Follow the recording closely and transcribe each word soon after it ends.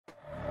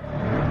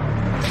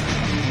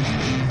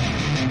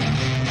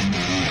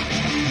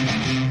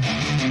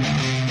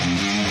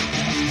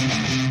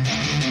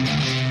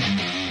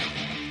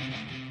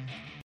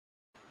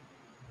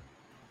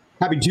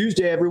Happy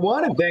Tuesday,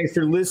 everyone, and thanks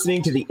for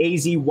listening to the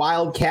AZ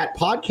Wildcat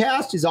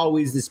podcast. As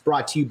always, this is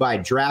brought to you by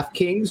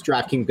DraftKings.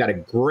 DraftKings got a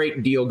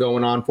great deal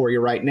going on for you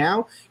right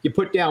now. You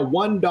put down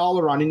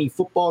 $1 on any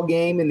football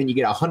game, and then you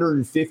get a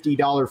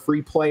 $150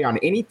 free play on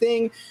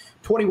anything.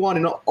 21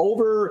 and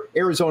over,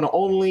 Arizona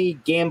only.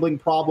 Gambling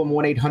problem,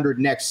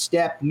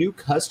 1-800-NEXT-STEP. New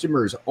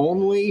customers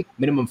only.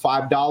 Minimum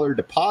 $5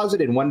 deposit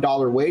and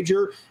 $1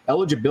 wager.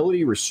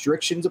 Eligibility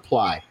restrictions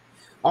apply.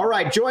 All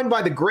right, joined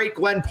by the great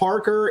Glenn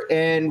Parker.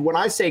 And when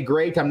I say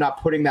great, I'm not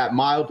putting that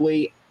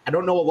mildly. I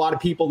don't know a lot of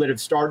people that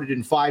have started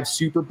in 5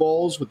 Super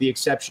Bowls, with the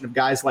exception of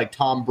guys like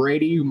Tom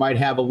Brady, who might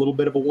have a little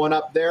bit of a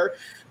one-up there.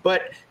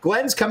 But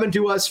Glenn's coming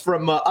to us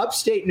from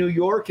upstate New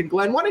York. And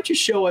Glenn, why don't you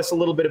show us a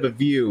little bit of a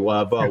view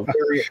of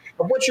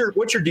what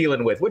you're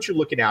dealing with, what you're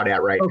looking out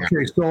at right now?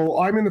 Okay, so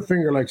I'm in the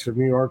Finger Lakes of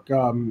New York.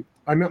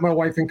 I met my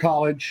wife in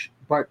college,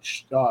 but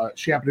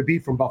she happened to be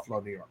from Buffalo,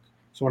 New York.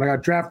 So when I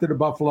got drafted to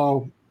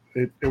Buffalo,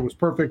 it was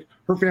perfect.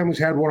 Her family's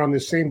had one on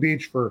this same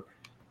beach for,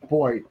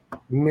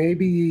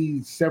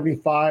 maybe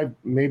 75,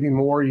 maybe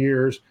more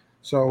years.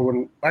 So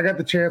when I got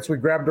the chance, we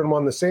grabbed them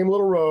on the same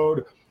little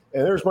road.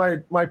 And there's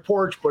my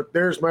porch, but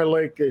there's my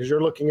lake as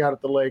you're looking out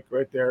at the lake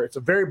right there. It's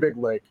a very big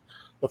lake.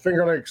 The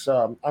Finger Lakes,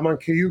 I'm on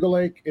Cayuga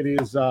Lake. It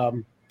is,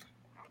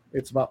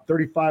 it's about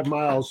 35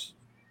 miles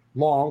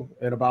long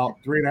and about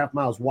 3.5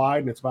 miles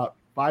wide, and it's about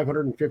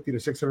 550 to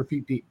 600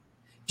 feet deep.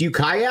 Do you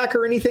kayak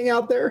or anything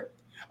out there?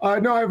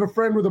 No, I have a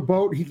friend with a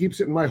boat. He keeps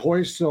it in my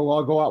hoist, so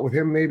I'll go out with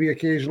him maybe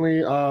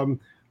occasionally.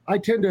 I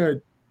tend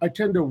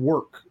to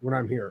work when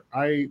I'm here.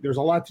 There's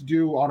a lot to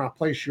do on a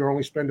place you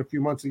only spend a few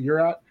months a year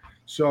at.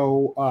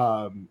 So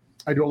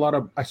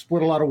I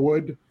split a lot of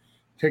wood,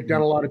 take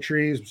down a lot of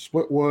trees,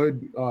 split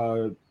wood,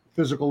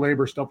 physical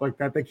labor, stuff like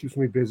that. That keeps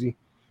me busy.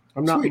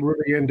 I'm not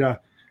really into,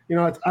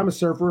 I'm a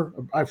surfer.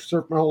 I've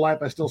surfed my whole life.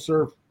 I still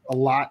surf a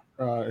lot,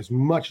 as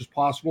much as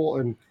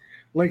possible. And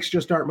lakes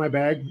just aren't my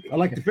bag. I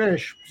like to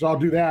fish, so I'll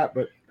do that.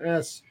 But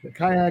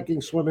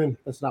kayaking, swimming,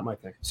 that's not my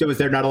thing. So is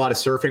there not a lot of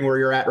surfing where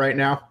you're at right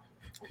now?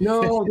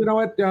 No, you know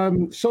what?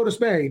 Sodas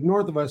Bay,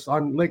 north of us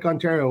on Lake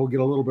Ontario, will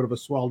get a little bit of a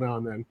swell now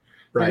and then.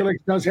 Right. Finger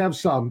Lakes does have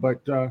some, but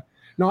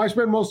no, I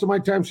spend most of my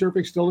time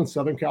surfing still in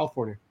Southern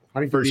California.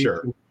 For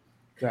sure.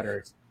 That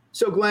area.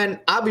 So, Glenn,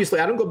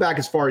 obviously, I don't go back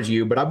as far as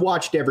you, but I've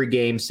watched every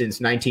game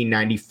since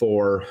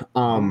 1994.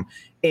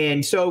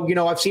 And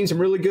so, I've seen some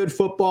really good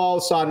football,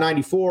 saw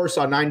 94,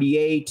 saw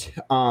 98.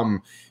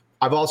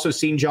 I've also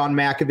seen John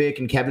Malkovich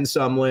and Kevin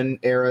Sumlin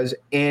eras.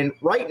 And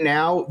right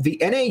now, the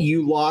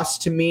NAU loss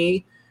to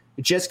me,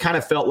 it just kind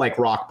of felt like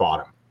rock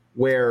bottom,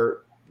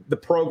 where the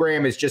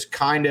program is just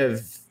kind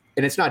of,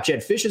 and it's not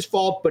Jedd Fisch's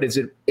fault, but it's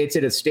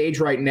at a stage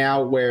right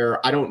now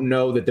where I don't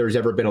know that there's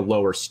ever been a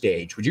lower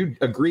stage. Would you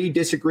agree,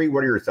 disagree?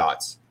 What are your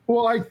thoughts?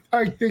 Well,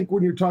 I think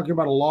when you're talking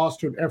about a loss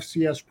to an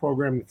FCS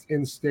program that's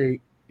in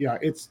state, yeah,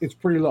 it's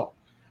pretty low.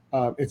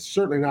 It's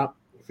certainly not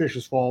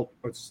Fisch's fault.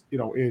 It's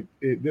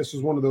this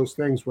is one of those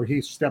things where he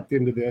stepped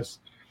into this.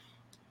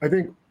 I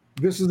think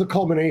this is the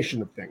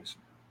culmination of things,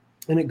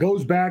 and it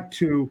goes back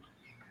to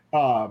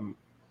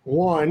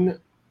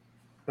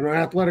an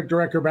athletic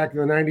director back in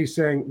the 90s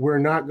saying, we're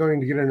not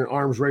going to get in an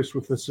arms race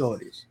with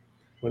facilities.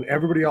 When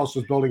everybody else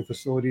was building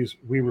facilities,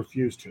 we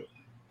refused to.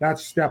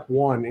 That's step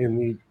one in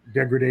the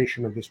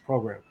degradation of this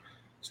program.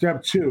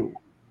 Step two,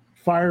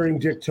 firing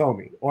Dick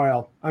Tomey.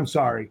 Well, I'm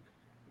sorry.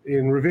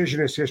 In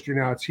revisionist history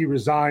now, he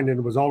resigned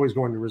and was always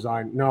going to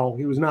resign. No,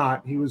 he was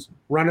not. He was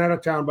run out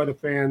of town by the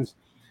fans,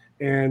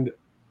 and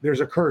there's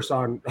a curse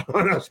on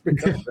us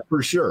because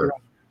for sure.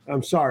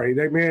 I'm sorry.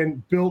 That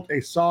man built a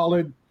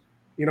solid,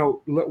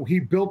 he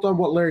built on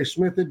what Larry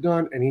Smith had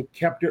done, and he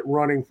kept it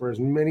running for as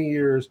many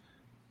years,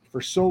 for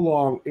so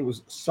long. It was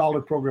a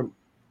solid program.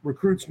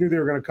 Recruits knew they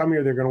were going to come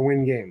here, they're going to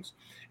win games.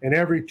 And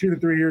every 2 to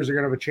 3 years, they're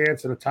going to have a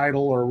chance at a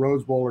title or a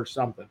Rose Bowl or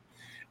something.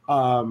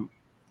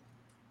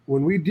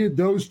 When we did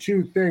those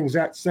two things,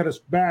 that set us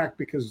back,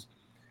 because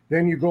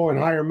then you go and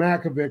hire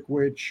Malkovich,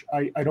 which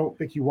I don't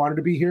think he wanted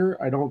to be here.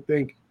 I don't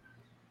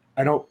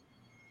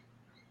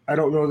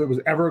know that it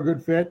was ever a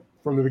good fit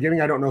from the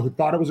beginning. I don't know who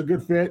thought it was a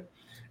good fit.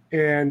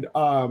 And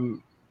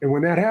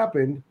when that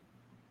happened,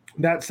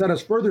 that set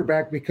us further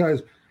back,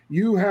 because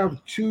you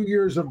have 2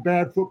 years of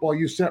bad football,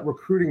 you set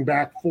recruiting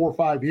back 4 or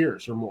 5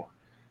 years or more.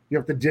 You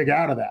have to dig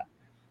out of that.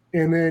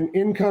 And then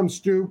in comes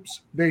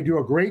Stoops. They do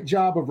a great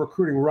job of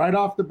recruiting right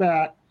off the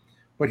bat,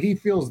 but he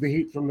feels the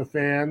heat from the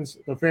fans.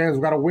 The fans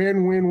have got to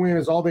win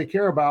is all they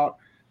care about,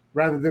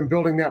 rather than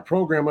building that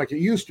program like it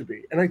used to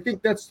be. And I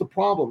think that's the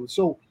problem.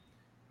 So,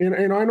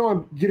 and I know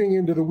I'm getting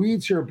into the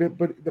weeds here a bit,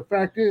 but the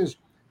fact is,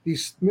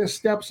 these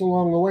missteps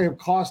along the way have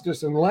cost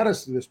us and led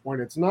us to this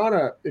point. It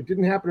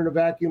didn't happen in a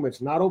vacuum.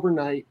 It's not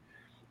overnight.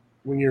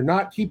 When you're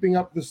not keeping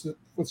up the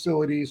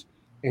facilities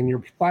and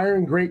you're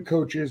firing great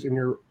coaches and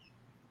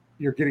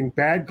you're getting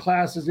bad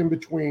classes in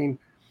between,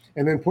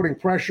 and then putting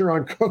pressure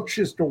on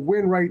coaches to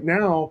win right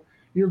now,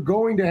 you're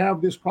going to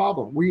have this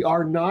problem. We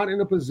are not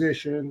in a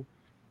position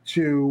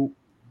to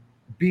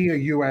be a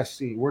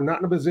USC. We're not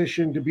in a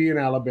position to be in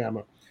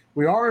Alabama.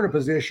 We are in a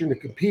position to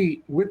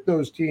compete with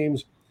those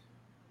teams,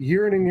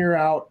 year in and year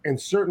out, and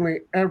certainly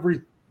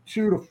every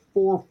 2 to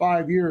 4 or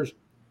 5 years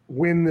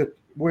win the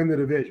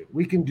division.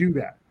 We can do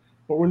that,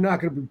 but we're not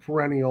going to be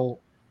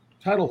perennial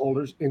title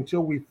holders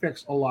until we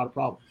fix a lot of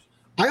problems.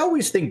 I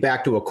always think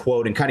back to a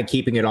quote and kind of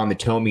keeping it on the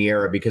Tomey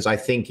era, because I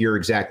think you're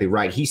exactly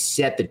right. He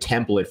set the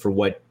template for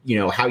what,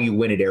 how you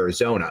win at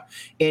Arizona.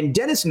 And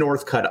Dennis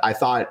Northcutt, I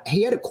thought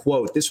he had a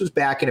quote. This was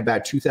back in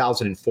about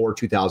 2004,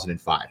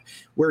 2005,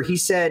 where he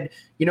said,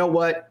 you know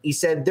what? He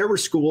said there were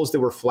schools that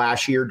were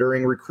flashier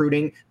during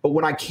recruiting, but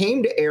when I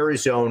came to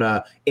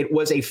Arizona, it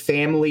was a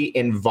family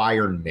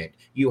environment.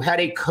 You had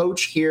a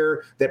coach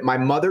here that my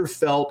mother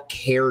felt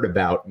cared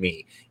about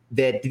me.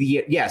 That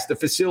the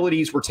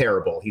facilities were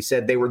terrible. He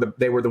said they were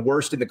the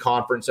worst in the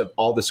conference of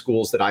all the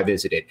schools that I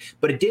visited.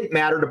 But it didn't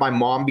matter to my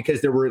mom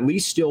because there were at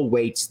least still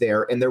weights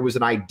there and there was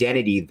an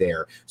identity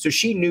there. So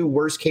she knew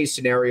worst case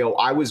scenario,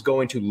 I was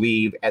going to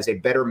leave as a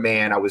better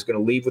man. I was going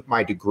to leave with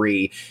my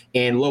degree.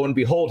 And lo and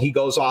behold, he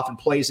goes off and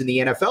plays in the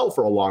NFL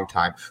for a long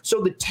time. So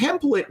the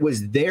template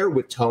was there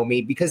with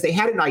Tomey because they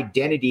had an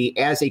identity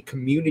as a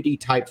community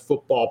type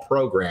football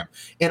program.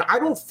 And I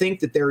don't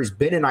think that there has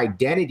been an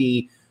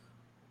identity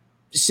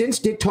since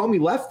Dick Tomey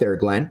left there,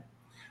 Glenn.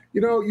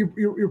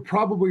 You're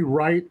probably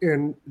right,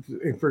 and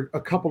for a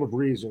couple of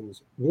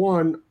reasons.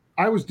 One,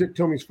 I was Dick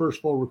Tomey's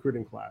first full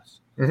recruiting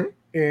class,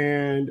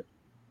 and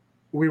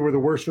we were the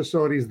worst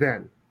facilities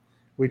then.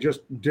 We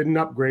just didn't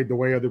upgrade the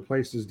way other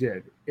places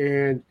did,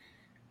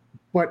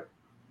 but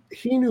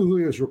he knew who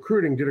he was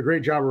recruiting, did a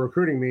great job of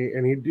recruiting me,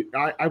 and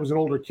I was an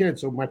older kid,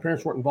 so my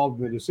parents weren't involved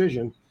in the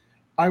decision.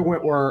 I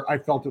went where I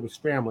felt it was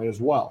family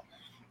as well,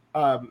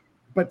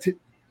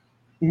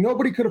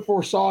 nobody could have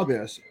foresaw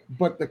this,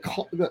 but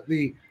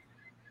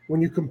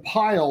when you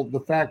compile the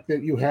fact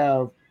that you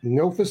have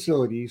no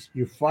facilities,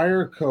 you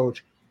fire a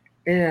coach,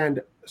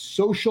 and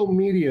social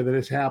media that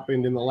has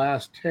happened in the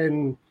last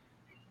 10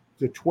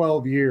 to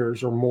 12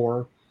 years or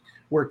more,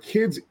 where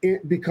kids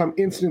become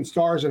instant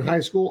stars in high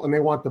school and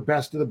they want the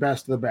best of the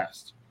best of the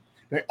best.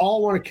 They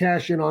all want to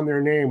cash in on their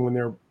name when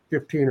they're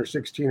 15 or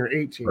 16 or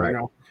 18, right.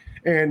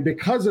 And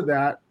because of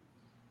that,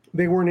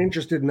 they weren't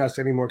interested in us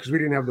anymore because we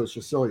didn't have those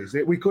facilities.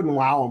 We couldn't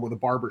wow them with a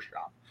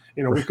barbershop.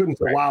 We couldn't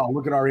say, wow,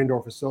 look at our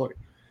indoor facility.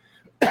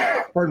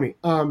 Pardon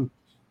me.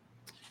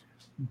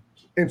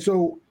 And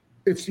so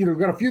it's, we've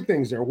got a few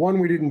things there. One,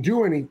 we didn't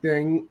do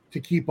anything to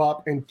keep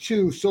up. And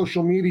two,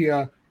 social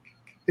media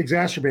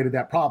exacerbated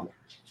that problem,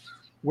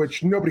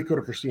 which nobody could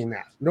have foreseen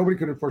that. Nobody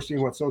could have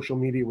foreseen what social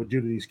media would do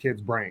to these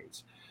kids'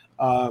 brains.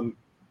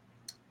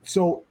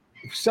 So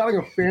selling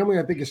a family,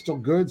 I think, is still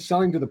good.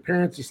 Selling to the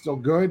parents is still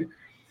good.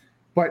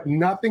 But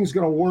nothing's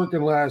going to work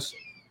unless,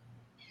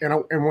 and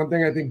one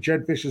thing I think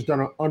Jedd Fisch has done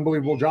an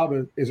unbelievable job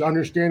of is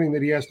understanding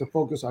that he has to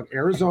focus on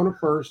Arizona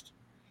first,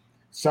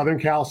 Southern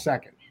Cal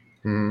second.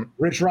 Mm-hmm.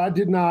 Rich Rod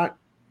did not,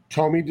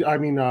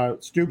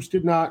 Stoops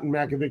did not, and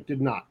Mackovic did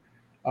not.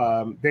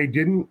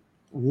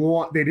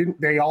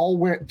 They all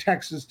went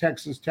Texas.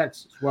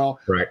 Well,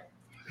 right.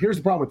 Here's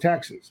the problem with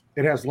Texas.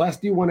 It has less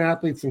D1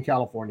 athletes than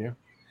California.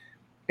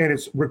 And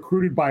it's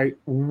recruited by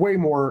way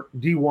more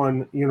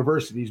D1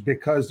 universities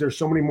because there's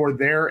so many more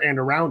there and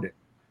around it.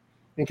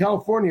 In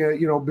California,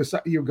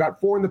 you've got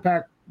 4 in the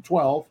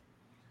Pac-12.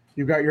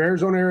 You've got your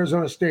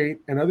Arizona State.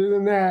 And other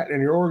than that,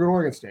 and your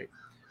Oregon State.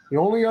 The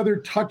only other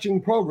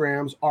touching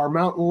programs are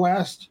Mountain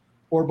West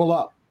or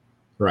below.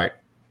 Right.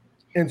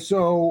 And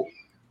so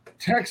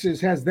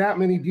Texas has that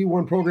many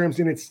D1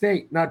 programs in its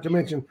state, not to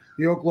mention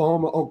the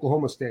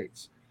Oklahoma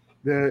states,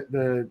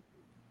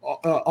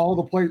 all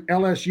the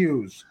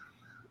LSUs,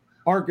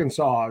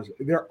 Arkansas,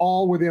 they're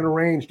all within a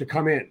range to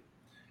come in.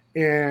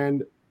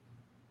 And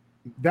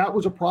that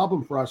was a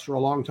problem for us for a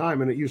long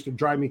time. And it used to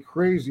drive me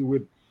crazy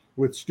with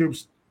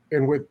Stoops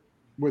and with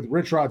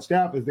Rich Rod's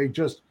staff, is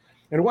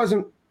and it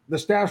wasn't the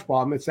staff's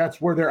problem. That's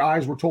where their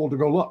eyes were told to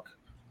go look.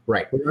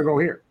 Right. We're going to go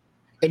here.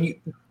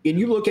 And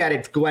you look at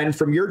it, Glenn,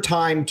 from your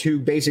time to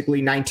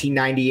basically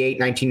 1998,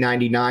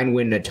 1999,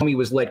 when Tomey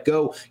was let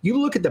go, you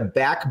look at the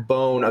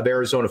backbone of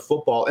Arizona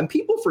football, and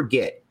people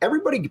forget.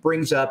 Everybody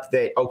brings up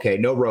that, okay,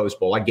 no Rose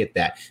Bowl. I get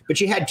that.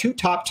 But you had 2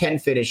 top 10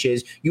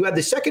 finishes. You had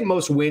the second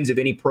most wins of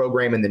any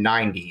program in the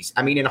 90s.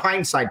 I mean, in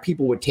hindsight,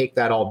 people would take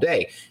that all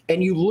day.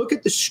 And you look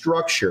at the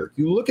structure.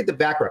 You look at the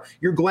background.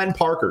 Your Glenn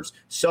Parkers,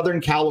 Southern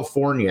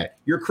California.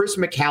 Your Chris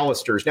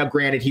McAllister's. Now,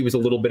 granted, he was a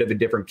little bit of a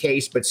different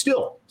case, but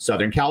still,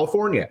 Southern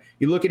California.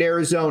 You look at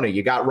Arizona,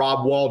 you got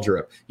Rob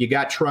Waldrop, you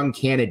got Trung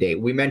Candidate.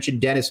 We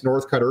mentioned Dennis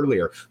Northcutt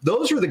earlier.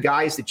 Those are the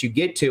guys that you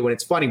get to, and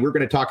it's funny, we're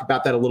going to talk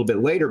about that a little bit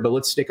later, but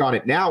let's stick on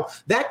it now.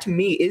 That, to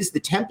me, is the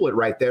template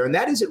right there, and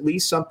that is at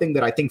least something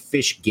that I think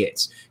Fisch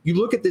gets. You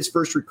look at this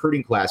first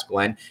recruiting class,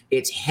 Glenn,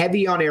 it's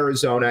heavy on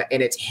Arizona,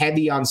 and it's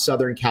heavy on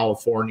Southern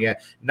California,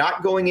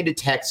 not going into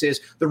Texas.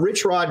 The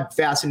Rich Rod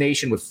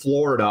fascination with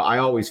Florida, I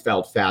always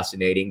felt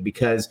fascinating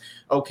because,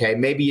 okay,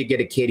 maybe you get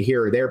a kid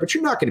here or there, but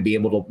you're not going to be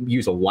able to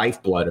use a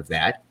lifeblood of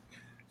that.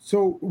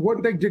 So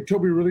one thing Dick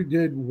Tomey really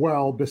did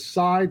well,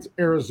 besides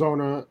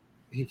Arizona,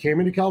 he came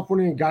into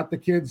California and got the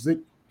kids that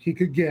he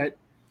could get,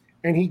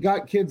 and he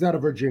got kids out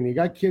of Virginia, he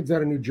got kids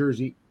out of New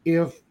Jersey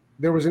if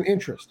there was an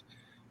interest.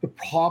 The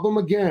problem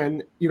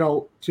again,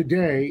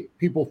 today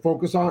we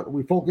focus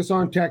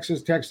on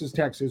Texas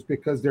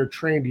because they're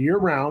trained year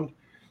round.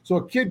 So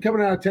a kid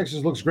coming out of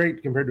Texas looks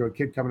great compared to a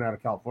kid coming out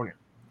of California.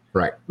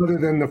 Right. Other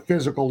than the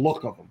physical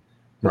look of them.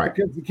 Right.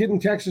 Because the kid in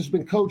Texas has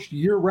been coached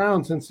year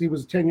round since he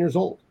was 10 years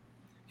old.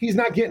 He's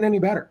not getting any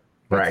better.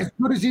 That's right. as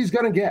good as he's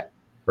going to get.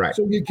 Right.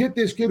 So you get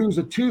this kid who's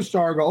a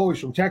 2-star, go,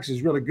 he's from Texas,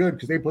 he's really good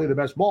because they play the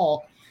best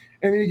ball.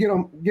 And then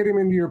you get him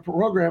into your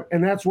program,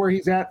 and that's where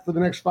he's at for the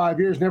next 5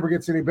 years, never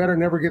gets any better,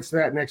 never gets to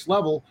that next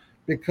level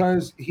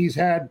because he's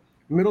had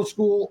middle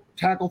school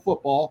tackle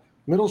football,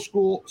 middle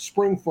school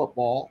spring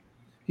football.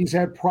 He's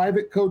had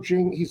private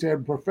coaching. He's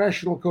had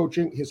professional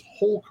coaching his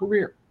whole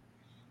career.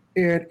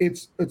 And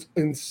it's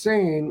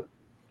insane.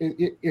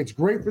 It's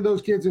great for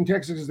those kids in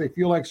Texas because they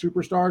feel like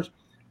superstars,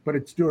 but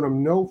it's doing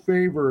them no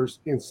favors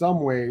in some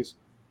ways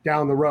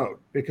down the road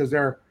because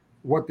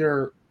what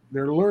they're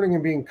learning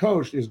and being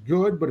coached is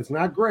good, but it's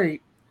not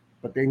great,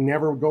 but they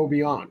never go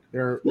beyond.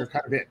 They're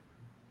kind of it.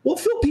 Well,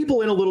 fill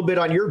people in a little bit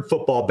on your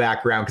football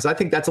background, because I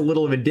think that's a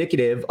little of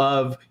indicative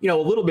of, a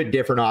little bit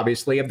different,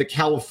 obviously, of the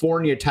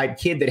California type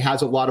kid that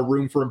has a lot of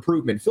room for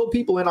improvement. Fill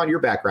people in on your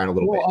background a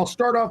little bit. Well, I'll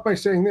start off by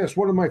saying this.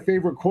 One of my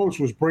favorite quotes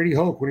was Brady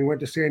Hoke when he went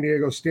to San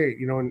Diego State.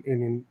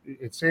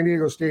 At San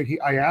Diego State,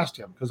 I asked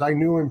him because I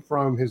knew him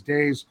from his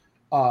days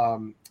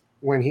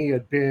when he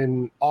had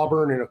been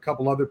Auburn and a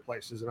couple other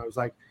places. And I was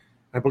like,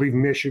 I believe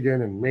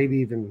Michigan and maybe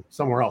even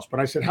somewhere else. But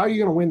I said, how are you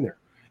going to win there?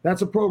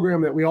 That's a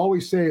program that we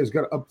always say is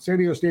going to, San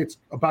Diego State's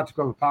about to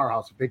become a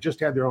powerhouse. If they just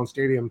had their own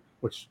stadium,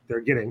 which they're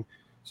getting,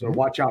 so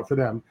watch out for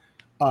them.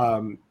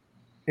 And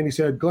he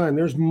said, Glenn,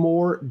 there's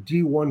more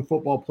D1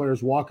 football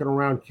players walking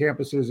around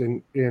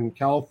campuses in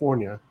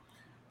California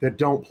that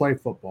don't play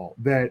football,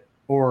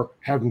 or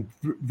have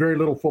very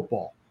little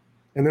football,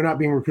 and they're not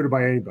being recruited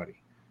by anybody.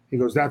 He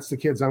goes, that's the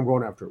kids I'm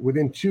going after.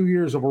 Within 2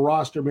 years of a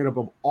roster made up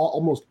of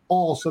almost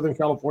all Southern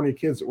California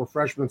kids that were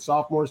freshmen and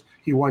sophomores,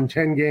 he won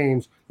 10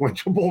 games, went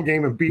to a bowl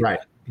game and beat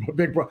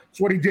Big Bro. That's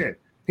what he did.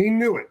 He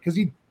knew it because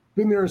he'd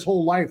been there his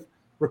whole life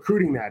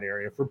recruiting that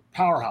area for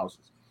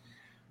powerhouses.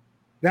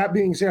 That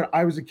being said,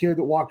 I was a kid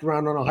that walked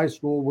around on a high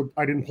school.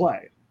 I didn't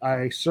play.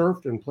 I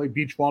surfed and played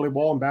beach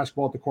volleyball and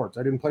basketball at the courts.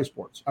 I didn't play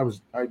sports.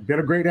 I'd been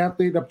a great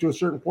athlete up to a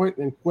certain point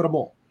and quit them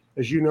all,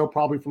 as you know,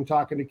 probably from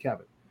talking to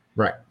Kevin.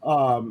 Right.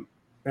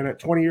 And at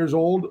 20 years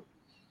old,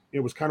 it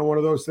was kind of one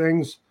of those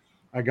things.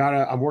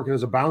 I'm working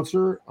as a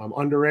bouncer. I'm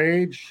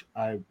underage.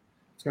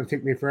 It's going to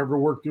take me forever to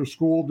work through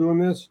school doing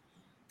this.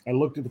 I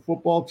looked at the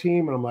football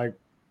team and I'm like,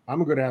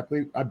 I'm a good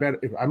athlete. I bet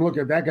if I'm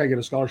looking at that guy get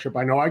a scholarship,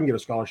 I know I can get a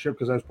scholarship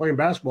because I was playing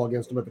basketball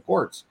against him at the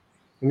courts.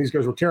 And these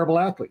guys were terrible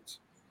athletes.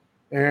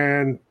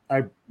 And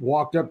I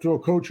walked up to a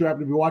coach who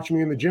happened to be watching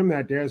me in the gym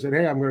that day. I said,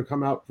 hey, I'm going to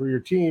come out for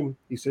your team.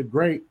 He said,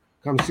 great,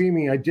 come see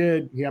me. I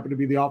did. He happened to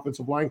be the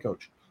offensive line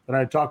coach that I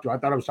had talked to. I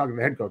thought I was talking to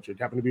the head coach. It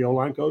happened to be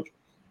O-line coach.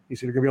 He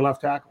said, you're going to be a left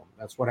tackle.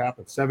 That's what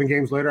happened. 7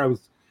 games later, I was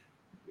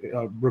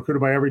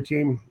recruited by every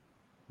team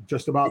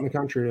just about in the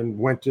country and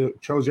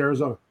chose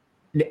Arizona.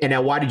 And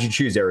now why did you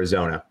choose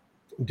Arizona?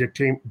 Dick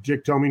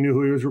Tomey knew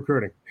who he was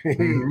recruiting.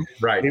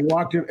 Right. He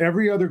walked in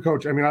every other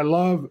coach. I mean, I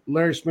love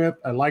Larry Smith.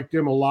 I liked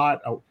him a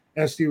lot.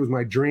 SC was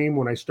my dream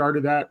when I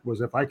started that,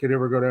 was if I could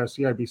ever go to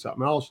SC, I'd be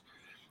something else.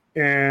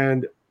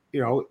 And,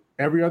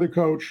 every other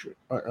coach,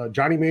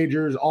 Johnny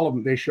Majors, all of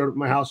them, they showed up at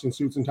my house in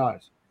suits and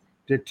ties.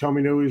 Dick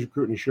Tomey knew he was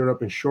recruiting. He showed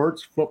up in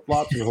shorts,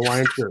 flip-flops, and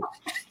Hawaiian shirt.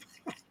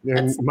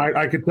 And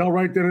I could tell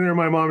right then and there,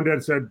 my mom and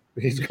dad said,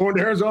 he's going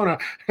to Arizona.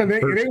 And they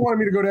wanted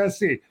me to go to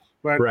SC.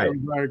 But I was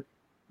like,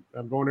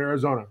 I'm going to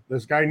Arizona.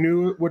 This guy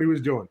knew what he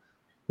was doing.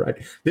 Right.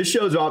 This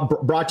show's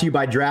brought to you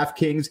by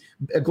DraftKings.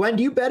 Glenn,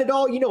 do you bet at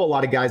all? You know a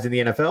lot of guys in the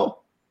NFL.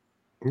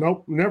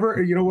 Nope,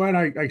 never. You know what?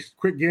 I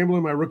quit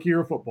gambling my rookie year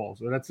of football,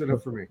 so that's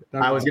enough for me.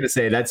 I was going to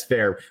say that's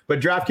fair. But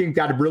DraftKings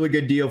got a really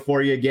good deal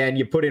for you. Again,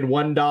 you put in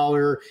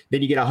 $1,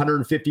 then you get a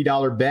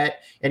 $150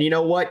 bet. And you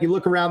know what? You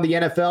look around the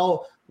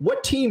NFL,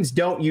 what teams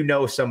don't you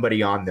know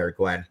somebody on there,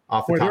 Glenn?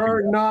 There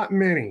are not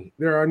many.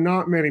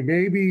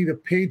 Maybe the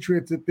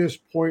Patriots at this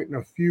point and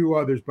a few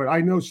others, but I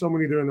know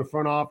somebody there in the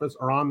front office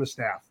or on the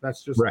staff.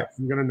 That's just right.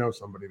 I'm going to know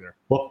somebody there.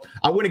 Well,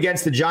 I went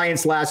against the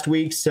Giants last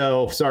week,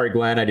 so sorry,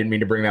 Glenn. I didn't mean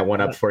to bring that one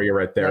up for you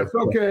right there. That's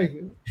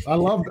okay. I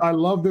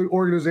love the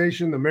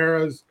organization, the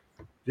Maras,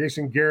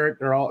 Jason Garrett.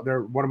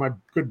 They're one of my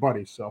good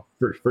buddies. So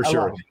for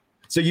sure.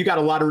 So you got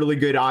a lot of really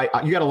good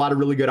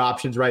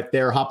options right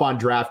there. Hop on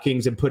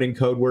DraftKings and put in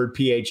code word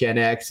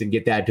PHNX and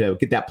get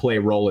that play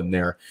rolling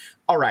there.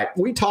 All right,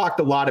 we talked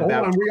a lot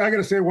about. Hold on. I got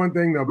to say one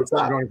thing though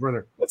before going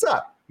further. What's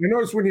up? You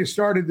noticed when you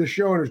started the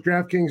show and it was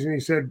DraftKings and you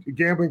said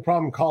gambling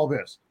problem, call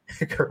this.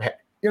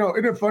 Correct.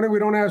 Isn't it funny? We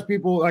don't ask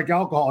people like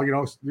alcohol.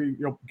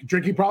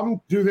 Drinking problem,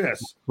 do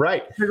this.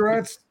 Right.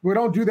 Cigarettes, we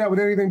don't do that with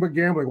anything but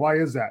gambling. Why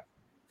is that?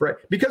 Right.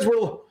 Because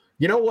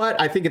you know what?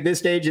 I think at this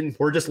stage, and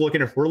we're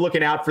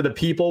looking out for the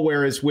people.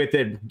 Whereas with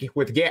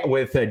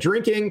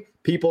drinking,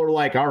 people are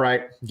like, all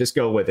right, just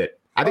go with it.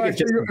 I think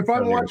if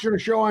I'm watching a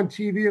show on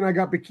TV and I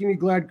got bikini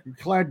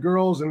clad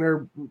girls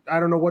and I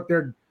don't know what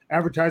they're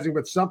advertising,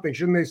 but something.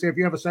 Shouldn't they say if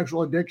you have a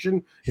sexual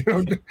addiction,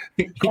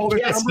 call this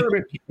Yes. number? I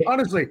mean,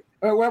 honestly,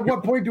 at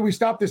what point do we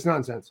stop this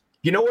nonsense?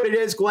 You know what it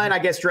is, Glenn? I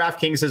guess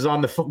DraftKings is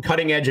on the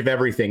cutting edge of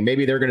everything.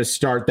 Maybe they're going to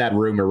start that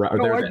rumor.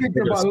 No, I think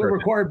they're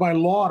required by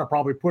law to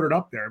probably put it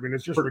up there. I mean,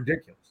 it's just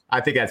ridiculous. I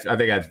think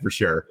that's for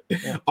sure.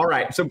 Yeah. All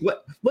right, so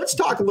let's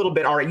talk a little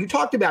bit. All right, you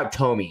talked about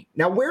Tomey.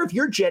 Now, if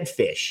you're Jedd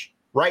Fisch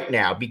right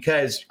now,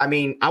 because I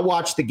mean, I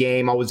watched the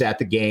game. I was at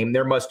the game.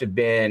 There must have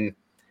been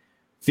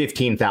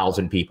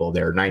 15,000 people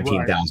there,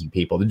 19,000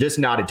 people. There's just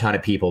not a ton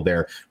of people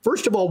there.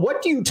 First of all,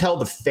 what do you tell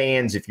the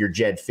fans if you're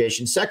Jedd Fisch?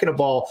 And second of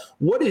all,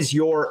 what is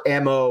your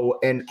MO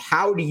and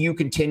how do you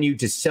continue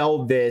to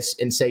sell this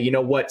and say, you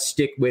know what,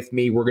 stick with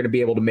me. We're going to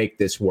be able to make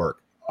this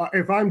work.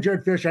 If I'm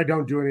Jedd Fisch, I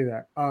don't do any of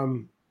that.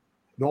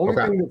 The only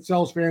thing that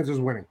sells fans is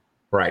winning.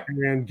 Right.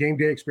 And game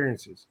day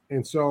experiences.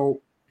 And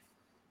so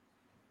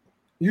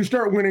you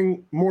start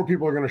winning, more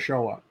people are going to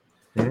show up.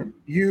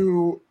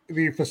 Mm-hmm.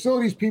 The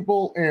facilities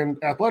people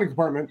and athletic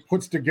department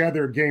puts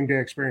together game day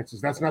experiences.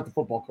 That's not the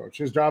football coach.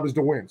 His job is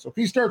to win. So if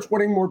he starts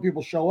winning, more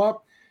people show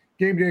up.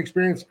 Game day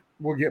experience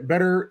will get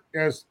better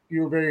as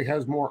U of A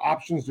has more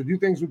options to do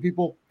things with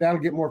people.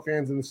 That'll get more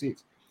fans in the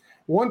seats.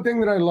 One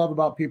thing that I love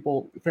about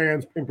people,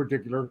 fans in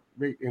particular,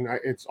 and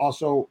it's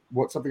also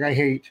something I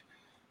hate.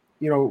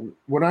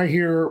 When I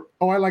hear,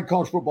 I like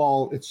college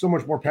football, it's so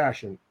much more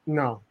passion.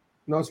 No,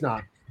 it's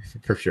not.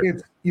 For sure.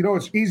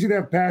 It's easy to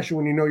have passion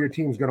when you know your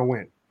team's going to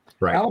win.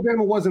 Right.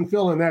 Alabama wasn't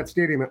filling that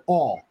stadium at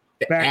all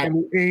back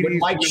in the 80s. When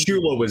Mike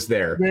Shula was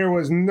there. There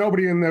was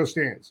nobody in those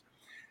stands.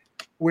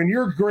 When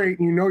you're great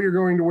and you know you're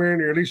going to win,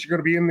 or at least you're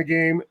going to be in the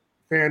game,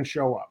 fans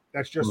show up.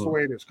 That's just the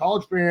way it is.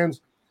 College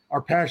fans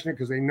are passionate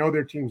because they know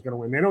their team's going to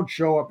win. They don't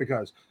show up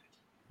because.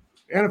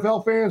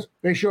 NFL fans,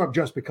 they show up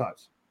just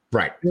because.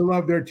 Right. They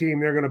love their team.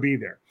 They're going to be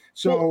there.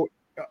 So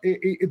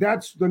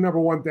that's the number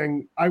one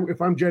thing.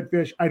 If I'm Jedd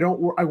Fisch, I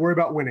worry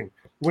about winning.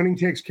 Winning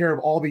takes care of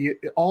all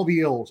the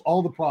ills,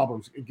 all the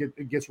problems.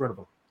 It gets rid of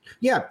them.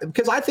 Yeah,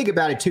 because I think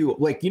about it too.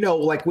 When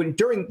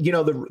during,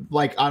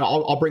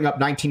 I'll bring up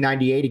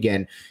 1998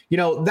 again.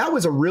 That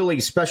was a really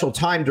special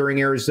time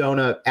during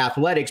Arizona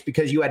athletics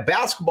because you had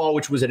basketball,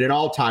 which was at an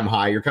all-time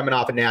high. You're coming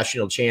off a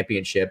national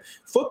championship.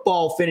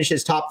 Football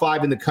finishes top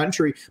 5 in the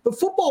country, but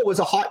football was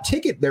a hot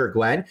ticket there,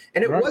 Glenn.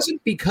 And it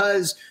wasn't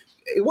because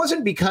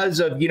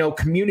of,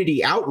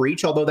 community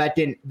outreach, although that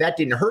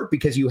didn't hurt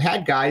because you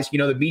had guys,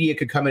 the media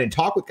could come in and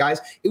talk with guys.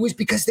 It was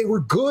because they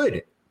were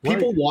good.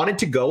 People wanted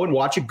to go and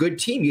watch a good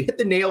team. You hit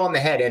the nail on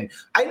the head. And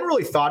I hadn't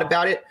really thought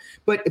about it,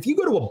 but if you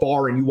go to a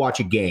bar and you watch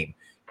a game,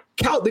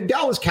 the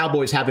Dallas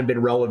Cowboys haven't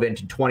been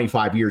relevant in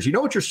 25 years. You know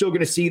what you're still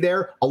going to see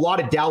there? A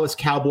lot of Dallas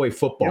Cowboy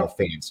football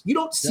fans. You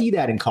don't see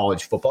that in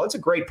college football. It's a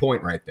great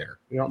point right there.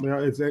 Yeah,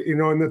 it's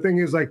and the thing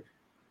is,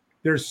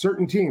 there's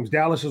certain teams.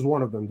 Dallas is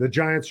one of them. The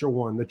Giants are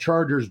one. The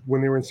Chargers,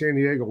 when they were in San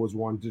Diego, was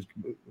one.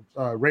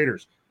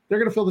 Raiders. They're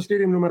going to fill the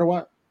stadium no matter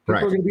what. People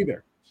are going to be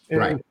there.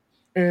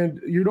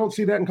 And you don't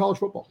see that in college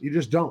football. You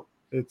just don't.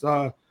 It's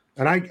and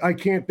I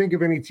can't think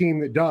of any team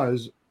that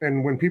does.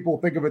 And when people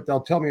think of it, they'll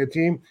tell me a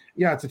team.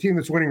 Yeah, it's a team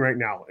that's winning right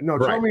now. No,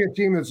 tell me a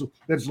team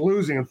that's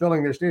losing and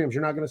filling their stadiums.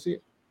 You're not going to see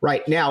it.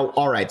 Right now.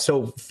 All right.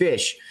 So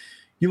Fisch,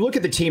 you look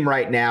at the team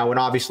right now, and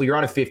obviously you're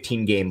on a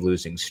 15-game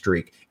losing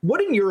streak.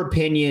 What, in your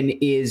opinion,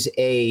 is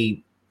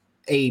a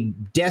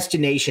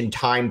destination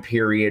time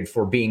period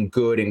for being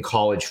good in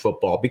college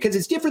football? Because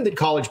it's different than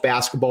college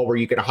basketball where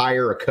you can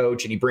hire a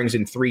coach and he brings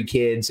in 3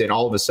 kids and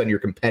all of a sudden you're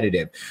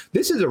competitive.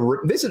 This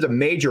is a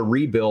major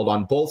rebuild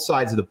on both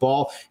sides of the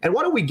ball. And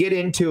why don't we get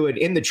into it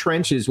in the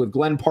trenches with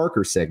Glenn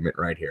Parker segment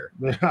right here?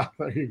 There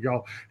you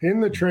go. In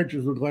the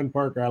trenches with Glenn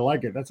Parker. I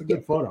like it. That's a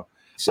good photo.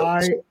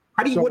 What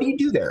do you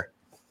do there?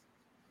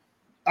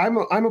 I'm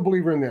a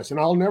believer in this, and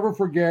I'll never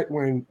forget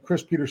when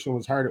Chris Peterson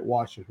was hired at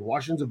Washington.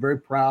 Washington's a very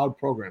proud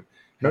program.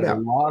 Had a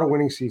lot of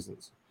winning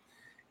seasons.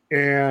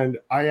 And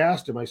I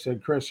asked him, I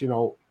said, Chris,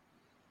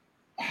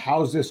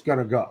 how's this going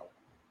to go?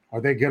 Are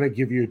they going to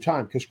give you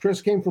time? Because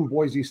Chris came from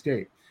Boise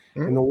State.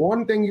 Mm-hmm. And the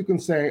one thing you can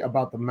say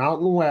about the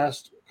Mountain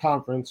West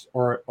Conference,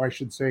 or I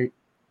should say,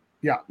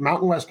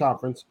 Mountain West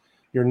Conference,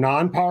 your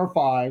non-Power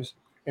Fives,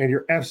 and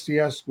your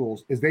FCS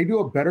schools is they do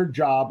a better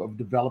job of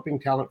developing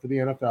talent for the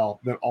NFL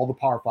than all the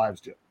Power Fives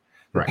do.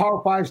 The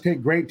Power Fives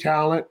take great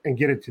talent and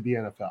get it to the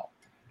NFL.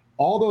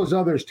 All those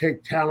others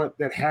take talent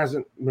that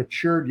hasn't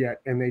matured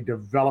yet and they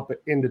develop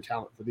it into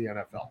talent for the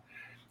NFL.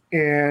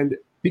 And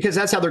because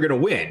that's how they're going to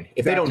win.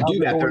 If they don't do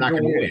that, they're not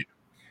going to win.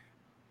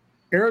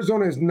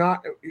 Arizona is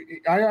not.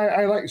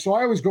 I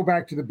always go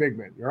back to the big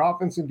men, your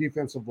offensive and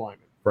defensive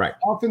linemen. Right.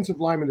 Offensive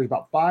linemen, there's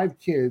about 5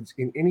 kids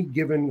in any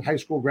given high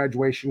school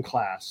graduation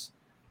class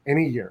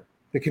any year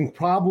that can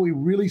probably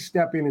really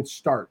step in and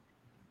start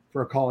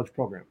for a college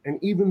program. And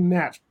even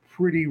that's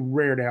pretty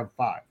rare to have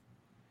 5.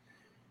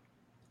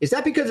 Is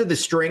that because of the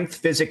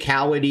strength,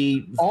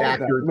 physicality, all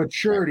factor, of that,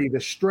 maturity, the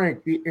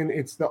strength, and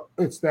it's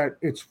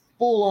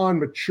full on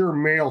mature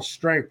male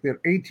strength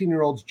that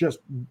 18-year-olds just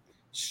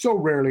so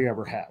rarely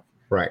ever have.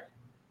 Right.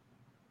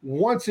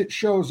 Once it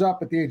shows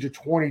up at the age of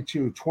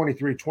 22,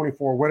 23,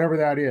 24, whatever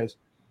that is,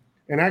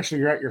 and actually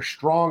you're at your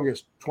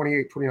strongest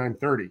 28, 29,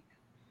 30,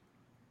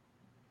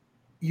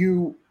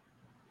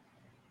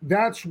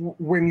 that's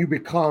when you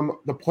become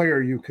the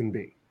player you can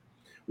be.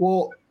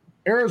 Well,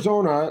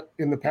 Arizona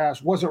in the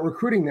past wasn't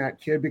recruiting that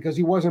kid because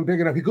he wasn't big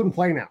enough. He couldn't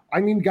play now. I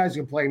need guys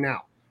who can play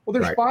now. Well,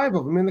 there's 5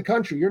 of them in the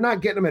country. You're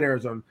not getting them at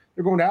Arizona.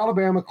 They're going to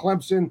Alabama,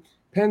 Clemson,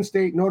 Penn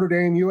State, Notre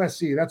Dame,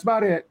 USC. That's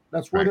about it.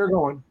 That's where they're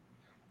going.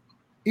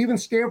 Even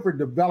Stanford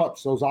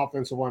develops those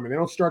offensive linemen. They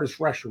don't start as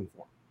freshmen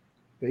for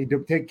them. They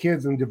take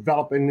kids and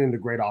develop them into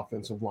great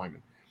offensive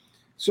linemen.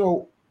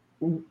 So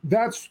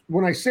that's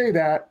when I say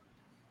that.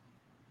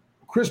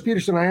 Chris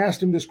Peterson, I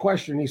asked him this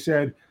question. He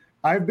said,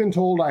 I've been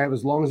told I have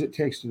as long as it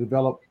takes to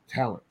develop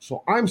talent.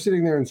 So I'm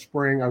sitting there in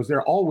spring. I was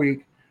there all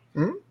week,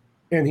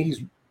 and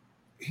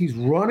he's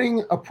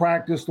running a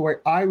practice the way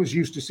I was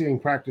used to seeing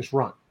practice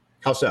run.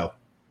 How so?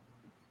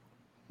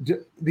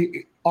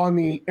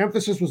 The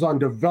emphasis was on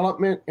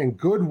development and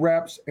good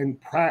reps and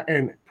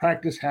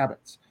practice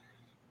habits.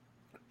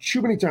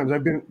 Too many times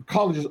I've been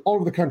colleges all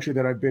over the country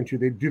that I've been to.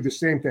 They do the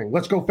same thing.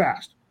 Let's go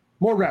fast.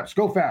 More reps.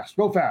 Go fast.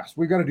 Go fast.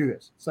 We got to do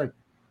this. It's like,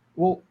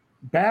 well,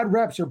 bad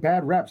reps are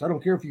bad reps. I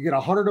don't care if you get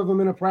 100 of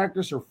them in a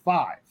practice or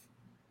 5.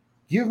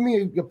 Give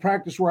me a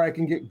practice where I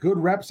can get good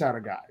reps out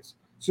of guys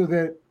so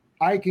that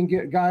I can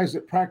get guys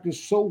that practice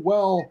so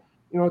well.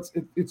 You know,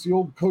 it's the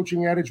old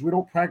coaching adage, we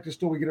don't practice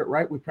till we get it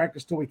right. We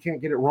practice till we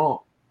can't get it wrong.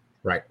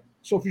 Right.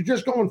 So if you're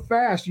just going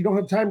fast, you don't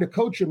have time to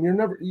coach them.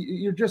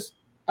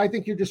 I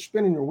think you're just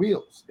spinning your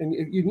wheels. And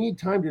you need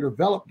time to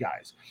develop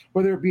guys,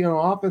 whether it be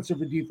on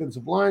offensive or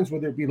defensive lines,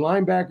 whether it be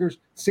linebackers,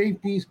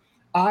 safeties,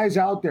 eyes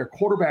out there,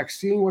 quarterbacks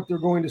seeing what they're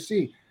going to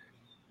see.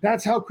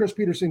 That's how Chris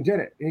Peterson did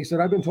it. And he said,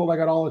 I've been told I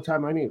got all the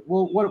time I need.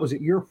 Well, what was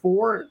it, year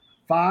 4,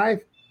 5?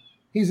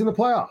 He's in the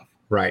playoff.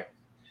 Right.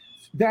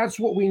 That's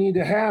what we need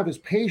to have is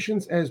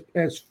patience as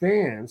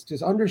fans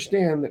to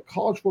understand that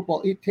college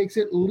football, it takes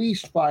at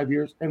least 5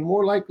 years and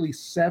more likely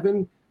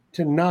 7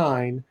 to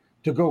 9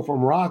 to go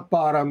from rock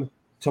bottom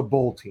to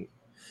bowl team.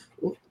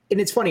 And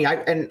it's funny,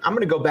 I'm going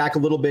to go back a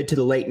little bit to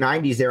the late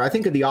 90s there. I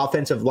think of the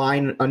offensive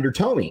line under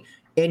Tomey.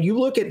 And you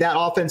look at that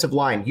offensive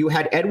line, you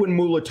had Edwin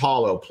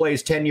Mulatalo,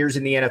 plays 10 years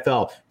in the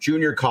NFL,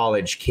 junior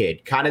college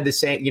kid, kind of the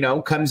same,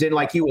 comes in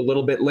like you a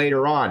little bit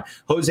later on.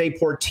 Jose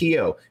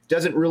Portillo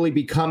doesn't really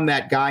become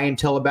that guy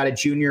until about a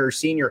junior or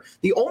senior.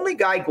 The only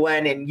guy,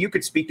 Glenn, and you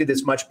could speak to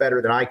this much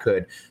better than I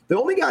could, the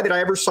only guy that I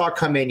ever saw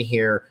come in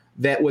here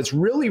that was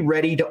really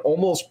ready to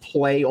almost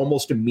play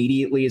almost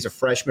immediately as a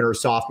freshman or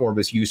sophomore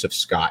was Yusuf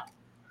Scott.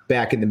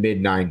 Back in the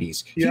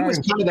mid-90s. He was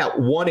kind of that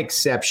one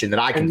exception that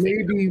I can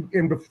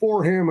and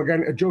before him,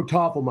 again, Joe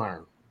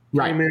Toffelmeyer.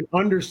 Right. I mean,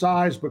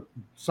 undersized, but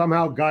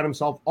somehow got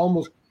himself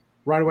almost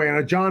right away.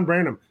 And John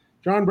Brandon.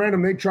 John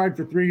Brandon, they tried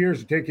for 3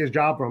 years to take his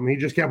job from him. He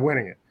just kept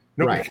winning it.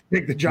 Nobody could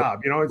take the job.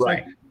 It's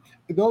like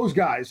those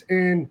guys.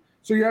 And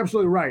so you're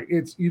absolutely right.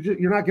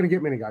 You're not going to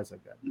get many guys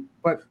like that.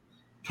 But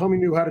Tomey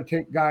knew how to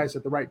take guys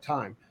at the right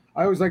time.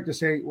 I always like to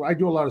say, I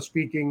do a lot of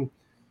speaking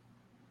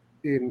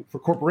for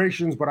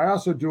corporations, but I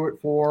also do it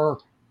for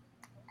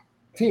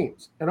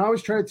teams. And I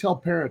always try to tell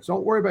parents,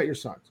 don't worry about your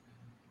sons.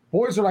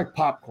 Boys are like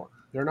popcorn.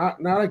 They're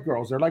not like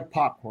girls. They're like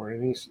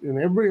popcorn. And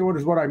everybody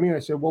wonders what I mean. I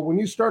said, well, when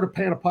you start a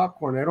pan of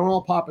popcorn, they don't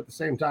all pop at the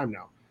same time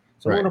now.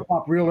 So I'm going to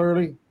pop real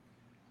early.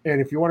 And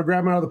if you want to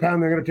grab them out of the pan,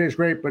 they're going to taste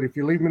great. But if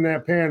you leave them in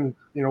that pan,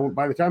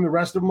 by the time the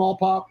rest of them all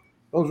pop,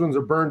 those ones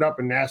are burned up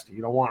and nasty.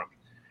 You don't want them.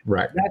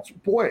 Right. That's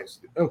boys.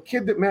 A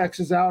kid that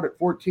maxes out at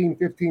 14,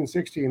 15,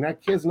 16, that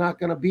kid's not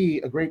going to be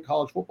a great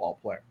college football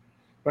player.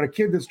 But a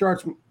kid that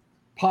starts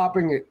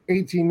popping at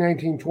 18,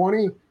 19,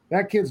 20,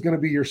 that kid's going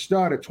to be your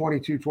stud at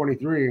 22,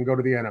 23 and go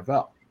to the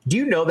NFL. Do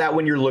you know that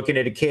when you're looking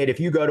at a kid, if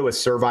you go to a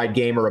Servite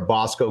game or a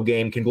Bosco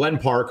game, can Glenn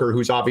Parker,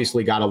 who's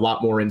obviously got a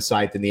lot more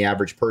insight than the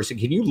average person,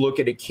 can you look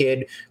at a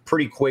kid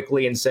pretty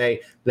quickly and say,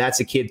 that's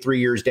a kid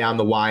 3 years down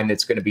the line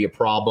that's going to be a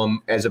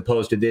problem, as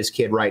opposed to this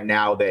kid right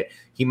now that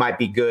he might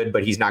be good,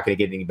 but he's not going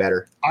to get any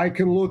better? I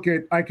can look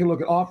at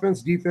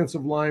offense,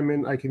 defensive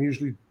linemen. I can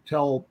usually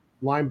tell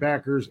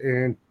linebackers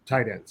and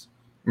tight ends.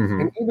 Mm-hmm.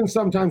 And even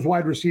sometimes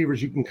wide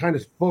receivers, you can kind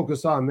of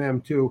focus on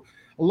them too.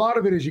 A lot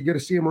of it is you get to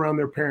see them around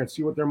their parents,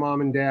 see what their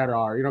mom and dad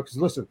are, because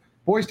listen,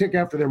 boys take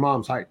after their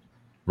mom's height.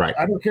 Right.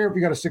 I don't care if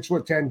you got a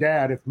 6'10"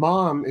 dad. If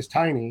mom is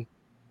tiny,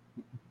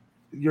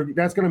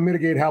 that's going to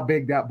mitigate how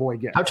big that boy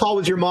gets. How tall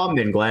was your mom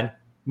then, Glenn?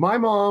 My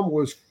mom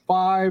was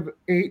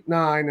 5'8",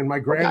 9", and my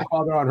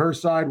grandfather on her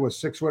side was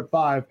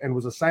 6'5" and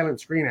was a silent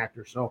screen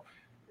actor. So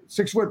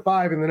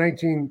 6'5" in the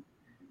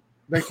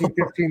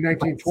 1915,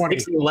 1920.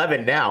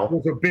 6'11" now.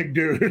 Was a big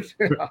dude.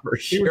 For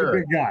sure. He was a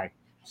big guy.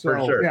 So,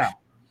 for sure. Yeah.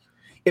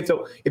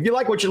 If you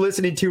like what you're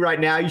listening to right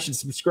now, you should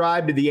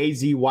subscribe to the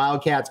AZ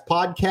Wildcats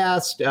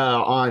podcast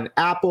on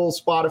Apple,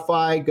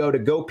 Spotify. Go to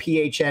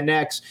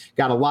GoPHNX.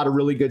 Got a lot of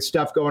really good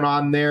stuff going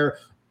on there.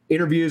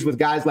 Interviews with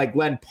guys like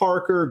Glenn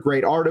Parker,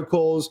 great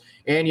articles.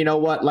 And you know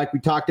what? Like we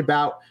talked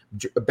about,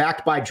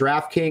 backed by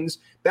DraftKings.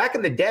 Back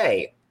in the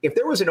day, if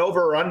there was an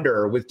over or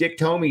under with Dick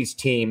Tomey's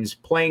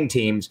playing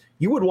teams,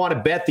 you would want to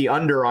bet the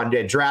under on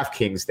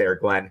DraftKings there,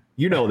 Glenn.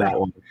 You know that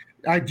one.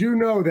 I do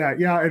know that.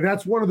 Yeah, and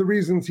that's one of the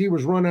reasons he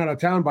was run out of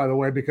town, by the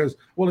way, because,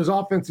 well, his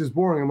offense is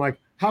boring. I'm like,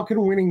 how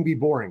can winning be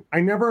boring?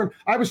 I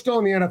was still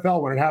in the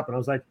NFL when it happened. I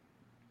was like,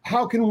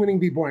 how can winning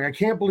be boring? I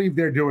can't believe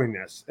they're doing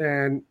this.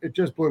 And it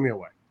just blew me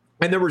away.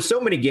 And there were so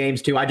many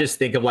games, too. I just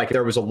think of like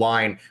there was a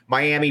line,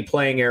 Miami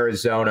playing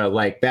Arizona,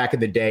 like back in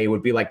the day,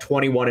 would be like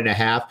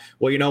 21.5.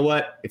 Well, you know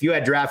what? If you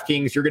had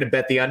DraftKings, you're going to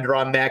bet the under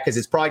on that because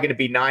it's probably going to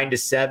be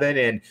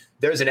 9-7. And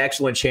there's an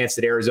excellent chance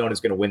that Arizona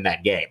is going to win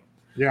that game.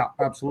 Yeah,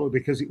 absolutely.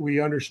 Because we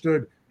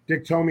understood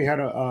Dick Tomey had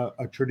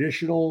a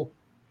traditional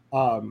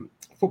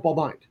football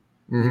mind.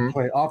 Mm-hmm. You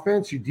play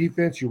offense, you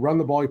defense, you run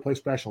the ball, you play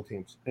special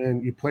teams,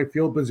 and you play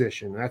field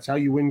position. That's how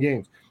you win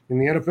games. In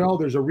the NFL,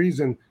 there's a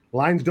reason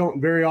lines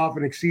don't very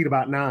often exceed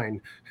about 9.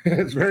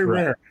 It's very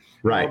rare.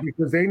 Right.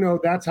 Because they know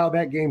that's how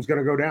that game's going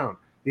to go down.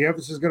 The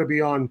emphasis is going to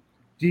be on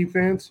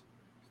defense,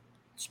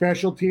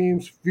 special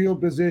teams,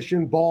 field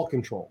position, ball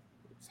control.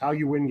 It's how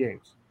you win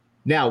games.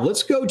 Now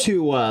let's go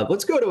to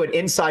an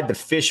inside the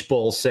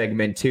fishbowl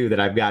segment too that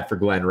I've got for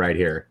Glenn right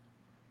here.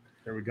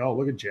 There we go.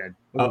 Look at Jed.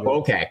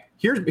 Okay.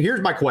 Here's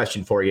my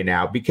question for you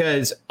now,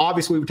 because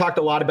obviously we've talked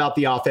a lot about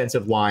the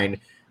offensive line,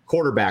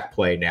 quarterback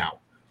play now.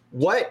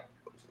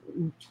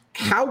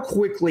 How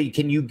quickly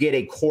can you get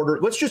a quarter?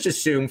 Let's just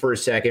assume for a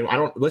second.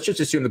 Let's just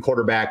assume the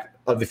quarterback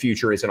of the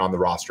future isn't on the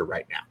roster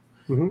right now.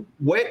 Mm-hmm.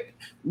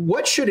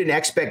 What should an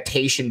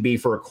expectation be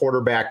for a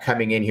quarterback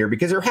coming in here?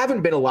 Because there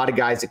haven't been a lot of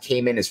guys that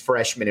came in as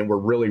freshmen and were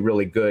really,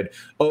 really good.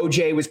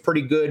 OJ was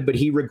pretty good, but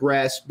he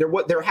regressed.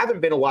 There haven't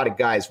been a lot of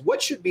guys.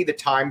 What should be the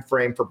time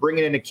frame for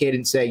bringing in a kid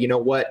and say, you know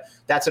what,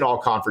 that's an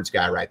all-conference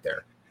guy right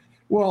there?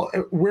 Well,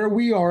 where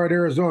we are at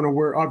Arizona,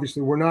 we're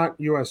not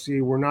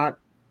USC, we're not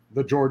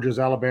the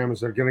Georgias, Alabamas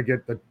that are going to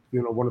get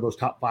one of those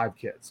top 5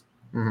 kids.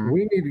 Mm-hmm.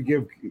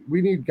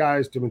 We need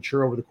guys to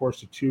mature over the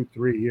course of 2,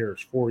 3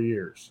 years, 4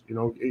 years.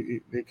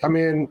 They come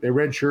in, they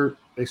redshirt,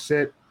 they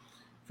sit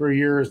for a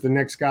year as the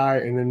next guy,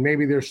 and then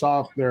maybe their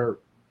sophomore,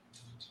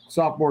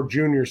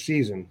 junior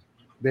season,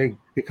 they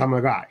become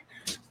a guy.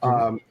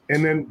 Mm-hmm.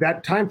 And then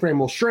that time frame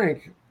will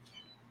shrink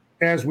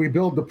as we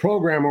build the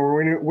program or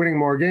we're winning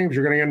more games.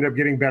 You're going to end up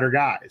getting better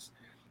guys.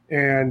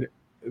 And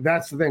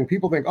that's the thing.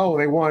 People think, oh,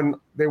 they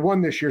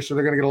won this year, so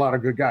they're going to get a lot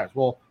of good guys.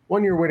 Well,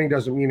 1 year winning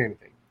doesn't mean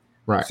anything.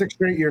 Right. 6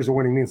 straight years of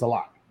winning means a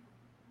lot.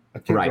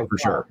 Right, for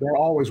sure. They're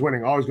always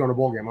winning, always going to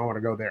bowl game. I want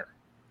to go there.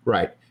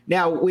 Right.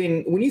 Now,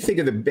 when you think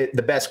of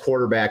the best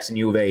quarterbacks in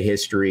U of A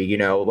history,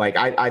 like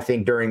I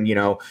think during,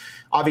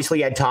 obviously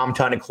you had Tom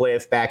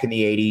Tunnicliffe back in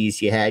the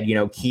 80s. You had,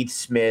 Keith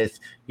Smith,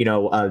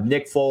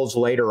 Nick Foles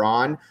later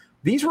on.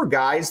 These were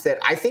guys that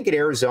I think at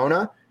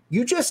Arizona,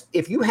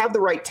 if you have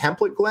the right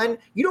template, Glenn,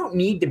 you don't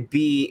need to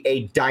be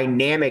a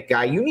dynamic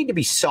guy. You need to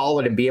be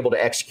solid and be able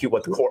to execute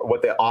what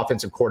the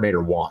offensive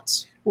coordinator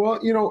wants.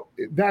 Well,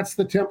 that's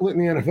the template in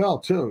the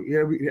NFL too.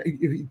 If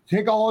you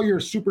take all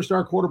your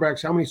superstar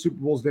quarterbacks, how many Super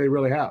Bowls do they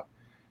really have?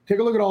 Take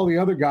a look at all the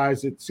other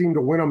guys that seem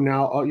to win them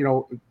now.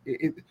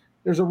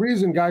 There's a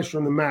reason guys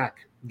from the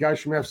MAC, guys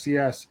from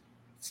FCS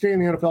stay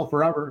in the NFL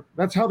forever.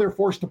 That's how they're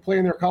forced to play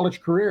in their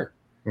college career.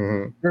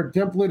 Mm-hmm. Their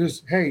template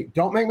is, hey,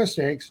 don't make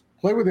mistakes.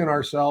 Play within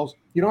ourselves.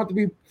 You don't have to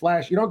be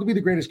flash. You don't have to be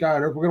the greatest guy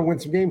on earth. We're going to win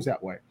some games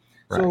that way.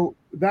 Right. So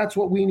that's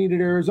what we need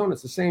at Arizona.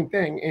 It's the same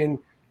thing. And,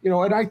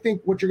 and I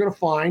think what you're going to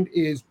find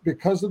is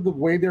because of the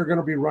way they're going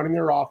to be running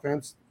their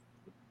offense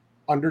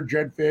under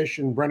Jedd Fisch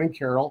and Brennan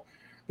Carroll,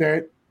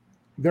 that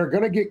they're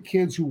going to get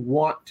kids who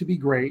want to be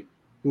great,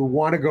 who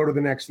want to go to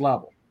the next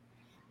level.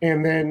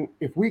 And then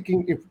if we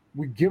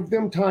give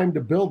them time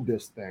to build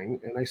this thing,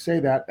 and I say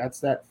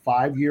that's that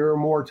 5-year or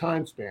more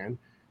time span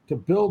to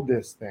build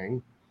this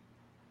thing,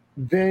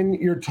 then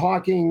you're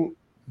talking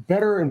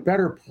better and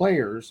better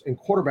players and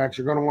quarterbacks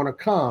are going to want to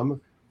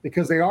come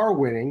because they are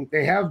winning.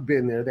 They have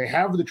been there. They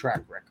have the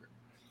track record.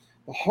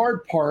 The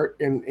hard part,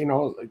 and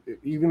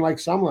even like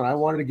Sumlin, I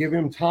wanted to give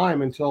him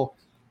time until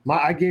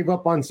I gave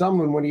up on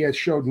Sumlin when he had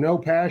showed no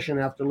passion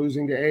after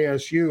losing to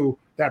ASU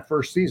that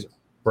first season.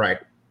 Right.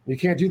 You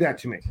can't do that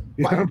to me.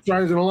 I'm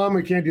sorry, as an alum,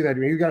 you can't do that to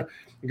me. You got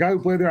the guy who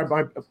played there.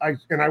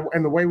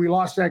 And the way we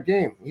lost that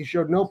game, he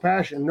showed no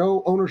passion,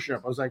 no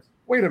ownership. I was like,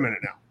 wait a minute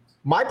now.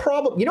 My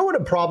problem, what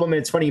a problem, and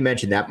it's funny you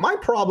mentioned that. My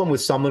problem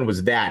with Sumlin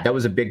was that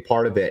was a big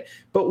part of it.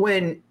 But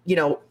when,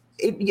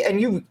 and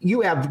you've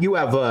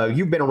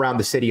been around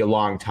the city a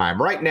long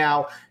time. Right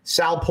now,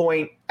 Sal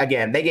Point,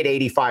 again, they get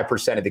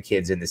 85% of the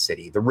kids in the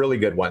city, the really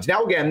good ones.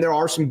 Now, again, there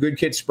are some good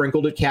kids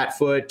sprinkled at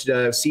Catfoot,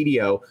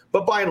 CDO,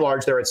 but by and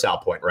large, they're at Sal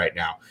Point right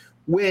now.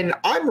 When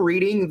I'm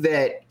reading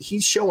that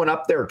he's showing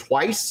up there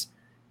twice,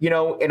 in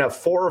a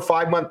 4 or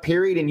 5 month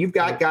period, and you've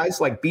got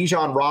guys like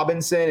Bijan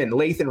Robinson and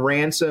Lathan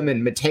Ransom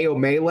and Mateo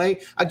Mele.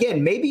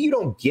 Again, maybe you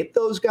don't get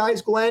those guys,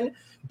 Glenn,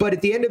 but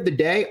at the end of the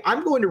day,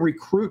 I'm going to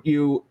recruit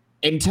you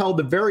until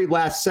the very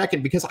last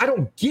second because I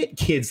don't get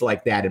kids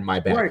like that in my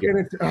backyard.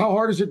 Right, and how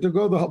hard is it to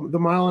go the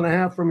mile and a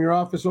half from your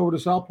office over to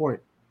South Point?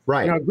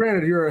 Right. Now,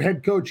 granted, you're a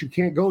head coach. You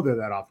can't go there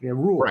that often. You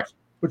have rules. Right.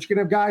 But you can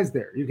have guys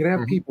there. You can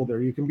have people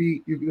there. You can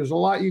be. There's a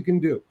lot you can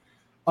do.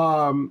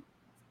 And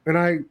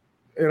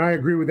I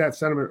agree with that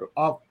sentiment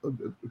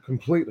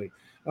completely.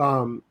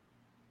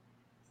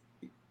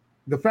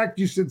 the fact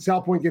you said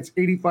South Point gets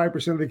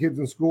 85% of the kids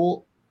in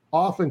school,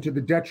 often to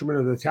the detriment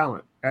of the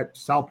talent at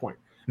South Point.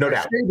 No I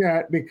doubt. say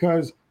that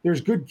because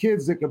there's good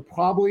kids that could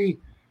probably,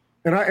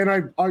 and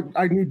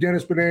I knew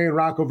Dennis Benet and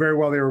Rocco very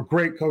well. They were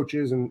great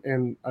coaches,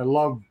 and I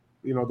love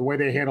the way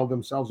they handled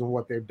themselves and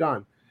what they've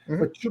done. Mm-hmm.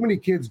 But too many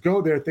kids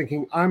go there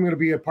thinking I'm going to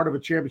be a part of a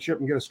championship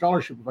and get a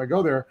scholarship if I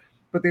go there,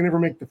 but they never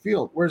make the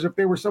field. Whereas if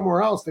they were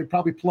somewhere else, they'd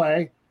probably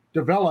play,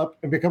 develop,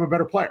 and become a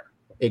better player.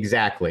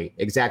 Exactly.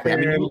 I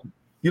mean,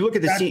 you look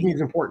at the that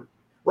is important.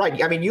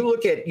 Right. I mean, you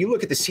look at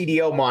the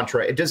CDO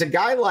mantra. Does a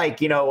guy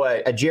like,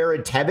 a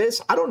Jared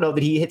Tevis, I don't know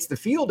that he hits the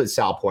field at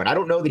South Point. I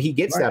don't know that he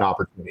gets that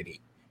opportunity.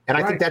 And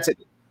I think that's a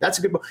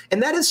good,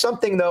 and that is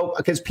something though,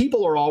 because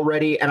people are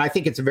already, and I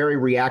think it's a very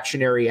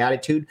reactionary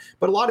attitude,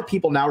 but a lot of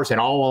people now are saying,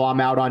 oh, well,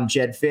 I'm out on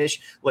Jedd Fisch.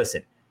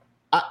 Listen,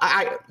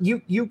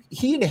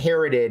 he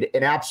inherited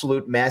an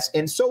absolute mess.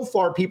 And so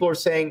far people are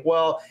saying,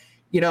 well,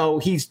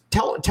 he's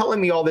telling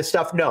me all this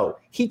stuff. No,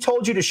 he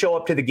told you to show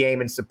up to the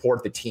game and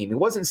support the team. He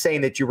wasn't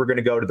saying that you were going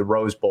to go to the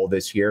Rose Bowl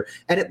this year.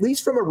 And at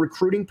least from a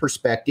recruiting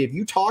perspective,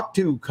 you talk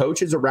to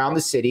coaches around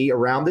the city,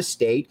 around the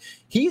state.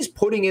 He's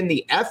putting in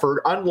the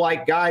effort,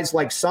 unlike guys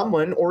like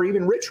Sumlin or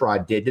even Rich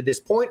Rod did to this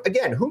point.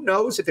 Again, who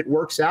knows if it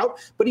works out,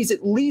 but he's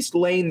at least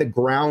laying the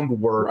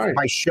groundwork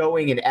by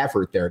showing an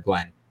effort there,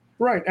 Glenn.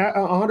 Right,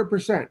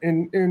 100%.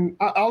 And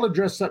I'll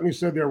address something you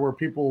said there where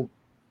people,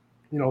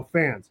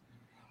 fans.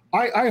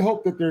 I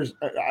hope that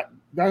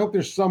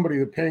there's somebody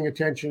that's paying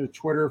attention to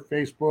Twitter,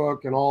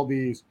 Facebook, and all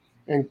these,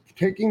 and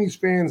taking these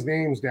fans'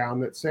 names down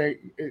that say,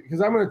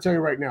 because I'm going to tell you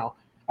right now,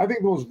 I think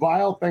the most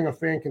vile thing a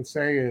fan can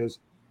say is,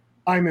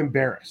 I'm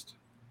embarrassed.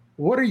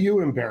 What are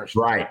you embarrassed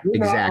about? Right, You're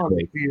exactly. not on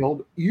the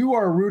field. You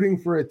are rooting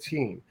for a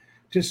team.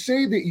 To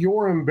say that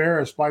you're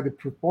embarrassed by the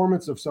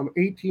performance of some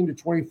 18 to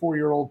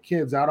 24-year-old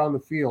kids out on the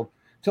field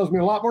tells me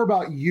a lot more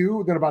about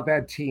you than about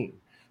that team.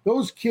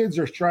 Those kids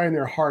are trying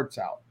their hearts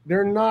out.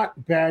 They're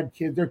not bad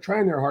kids. They're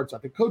trying their hearts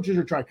out. The coaches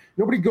are trying.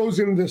 Nobody goes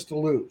into this to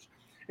lose.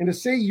 And to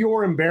say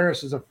you're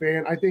embarrassed as a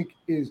fan, I think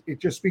it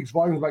just speaks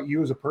volumes about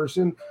you as a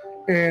person.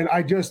 And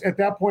I just, at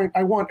that point,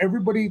 I want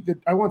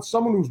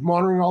someone who's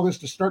monitoring all this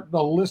to start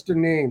the list of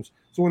names.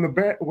 So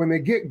when they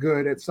get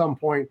good at some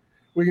point,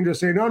 we can just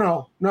say,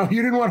 no,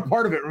 you didn't want a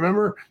part of it.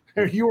 Remember,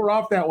 you were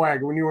off that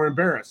wagon when you were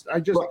embarrassed.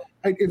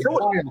 It's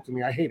wild to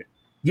me. I hate it.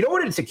 You know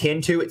what it's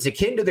akin to? It's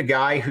akin to the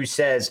guy who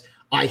says,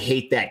 I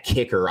hate that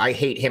kicker. I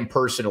hate him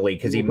personally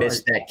because he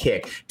missed that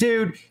kick.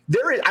 Dude,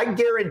 I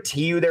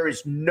guarantee you there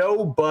is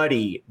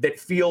nobody that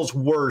feels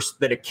worse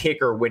than a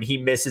kicker when he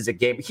misses a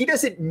game. He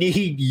doesn't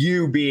need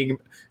you being,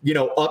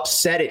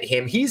 upset at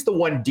him. He's the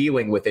one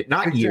dealing with it,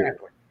 not you.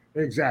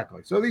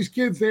 Exactly. So these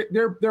kids,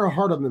 they're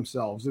hard on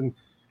themselves, and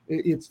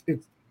it's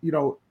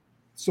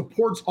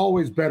support's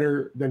always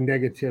better than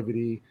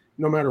negativity,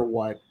 no matter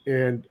what.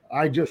 And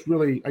I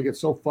get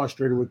so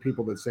frustrated with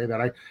people that say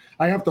that.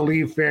 I have to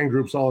leave fan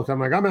groups all the time.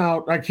 Like, I'm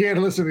out. I can't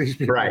listen to these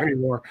people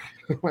anymore.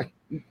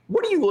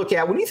 What do you look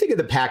at when you think of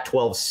the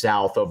Pac-12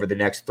 South over the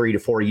next 3 to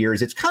 4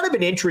 years? It's kind of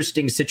an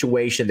interesting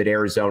situation that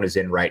Arizona's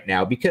in right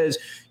now because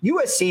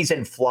USC's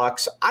in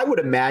flux. I would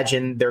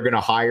imagine they're going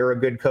to hire a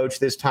good coach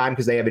this time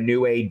because they have a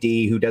new AD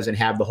who doesn't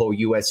have the whole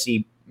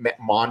USC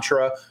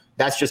mantra.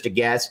 That's just a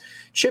guess.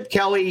 Chip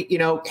Kelly,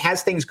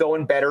 has things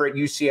going better at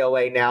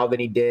UCLA now than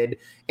he did.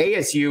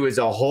 ASU as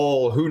a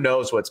whole, who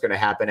knows what's going to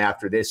happen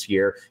after this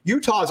year.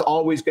 Utah's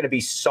always going to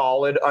be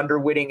solid under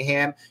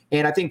Whittingham,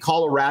 and I think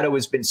Colorado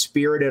has been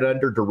spirited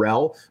under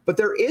Durrell. But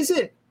there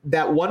isn't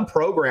that one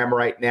program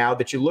right now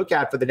that you look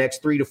at for the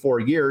next 3 to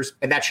 4 years,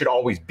 and that should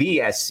always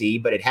be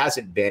SC, but it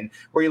hasn't been,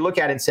 where you look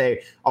at it and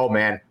say, oh,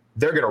 man,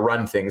 they're going to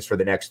run things for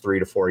the next 3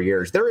 to 4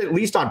 years. There, at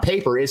least on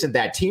paper, isn't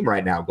that team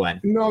right now, Glenn?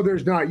 No,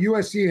 there's not.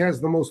 USC has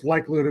the most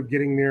likelihood of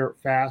getting there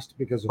fast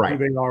because of who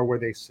they are, where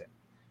they sit.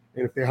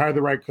 And if they hire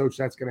the right coach,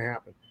 that's going to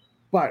happen.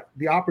 But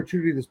the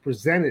opportunity that's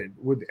presented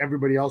with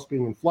everybody else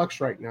being in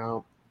flux right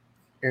now,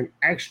 and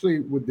actually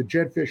with the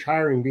Jedd Fisch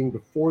hiring being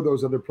before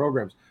those other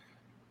programs,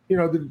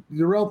 the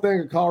Durrell thing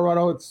at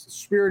Colorado, it's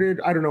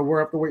spirited. I don't know. We'll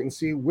have to wait and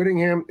see.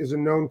 Whittingham is a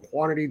known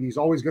quantity. He's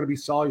always going to be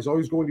solid. He's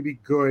always going to be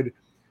good.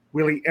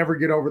 Will he ever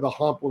get over the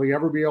hump? Will he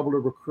ever be able to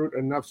recruit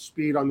enough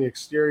speed on the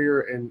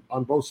exterior and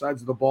on both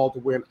sides of the ball to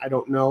win? I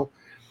don't know.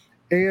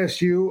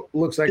 ASU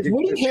looks like does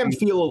Whittingham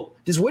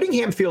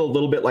feel a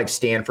little bit like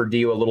Stanford? Do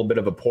you a little bit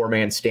of a poor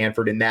man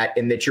Stanford in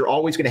that you're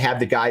always going to have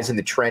the guys in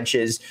the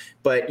trenches,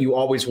 but you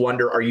always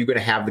wonder, are you going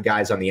to have the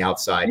guys on the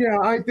outside? Yeah,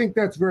 I think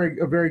that's a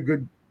very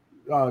good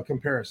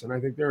comparison. I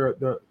think they're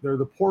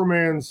the poor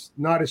man's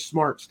not as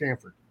smart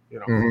Stanford.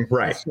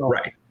 Right.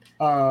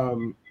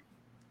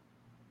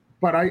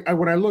 But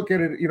when I look at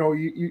it,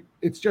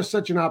 it's just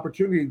such an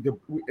opportunity.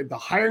 The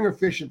hiring of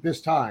Fisch at this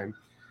time,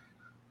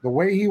 the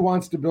way he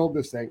wants to build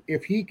this thing,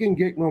 if he can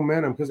get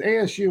momentum, because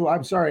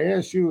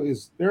ASU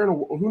is there.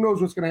 Who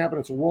knows what's going to happen?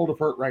 It's a world of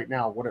hurt right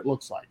now. What it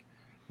looks like,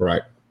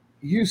 right?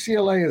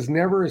 UCLA is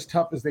never as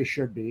tough as they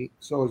should be.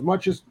 So as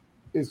much as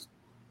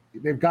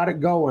they've got it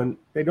going,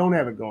 they don't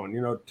have it going.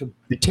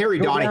 The Terry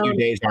Donahue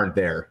days aren't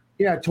there.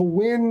 Yeah,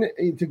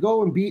 to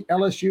go and beat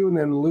LSU and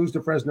then lose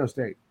to Fresno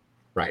State.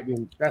 Right. I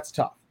mean, that's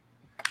tough.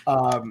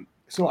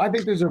 So I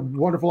think there's a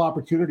wonderful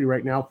opportunity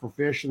right now for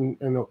Fish and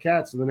the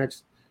Cats in the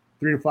next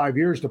 3 to 5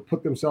 years to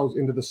put themselves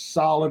into the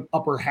solid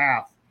upper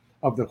half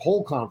of the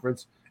whole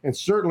conference, and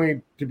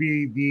certainly to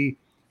be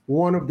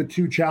one of the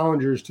 2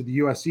 challengers to the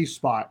USC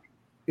spot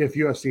if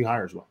USC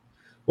hires well.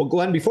 Well,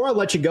 Glenn, before I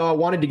let you go, I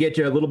wanted to get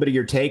you a little bit of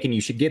your take, and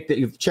you should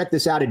check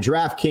this out at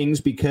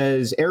DraftKings,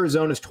 because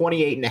Arizona's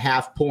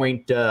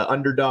 28.5-point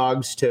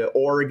underdogs to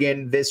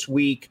Oregon this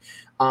week.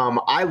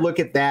 I look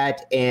at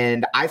that,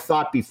 and I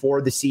thought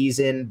before the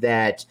season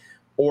that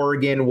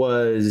Oregon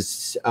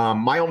was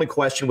my only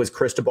question was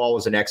Cristobal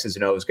was an X's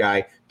and O's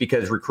guy,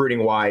 because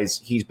recruiting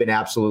wise, he's been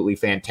absolutely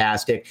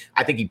fantastic.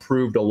 I think he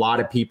proved a lot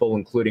of people,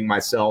 including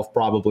myself,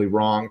 probably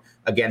wrong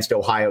against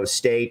Ohio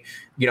State.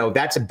 You know,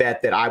 that's a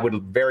bet that I would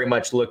very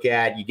much look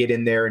at. You get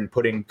in there and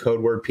put in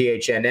code word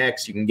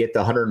PHNX. You can get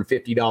the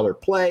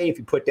 $150 play if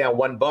you put down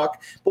 $1.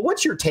 But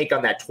what's your take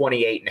on that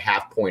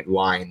 28.5-point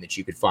line that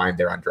you could find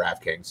there on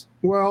DraftKings?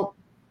 Well,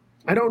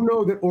 I don't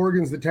know that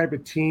Oregon's the type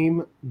of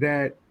team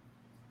that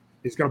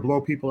is going to blow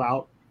people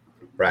out.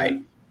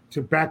 Right.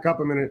 To back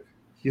up a minute,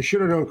 you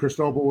should have known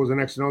Cristobal was an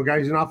X&O guy.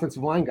 He's an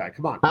offensive line guy.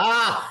 Come on.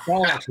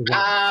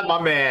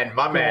 My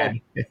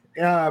man.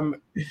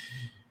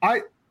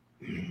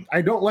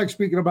 I don't like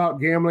speaking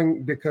about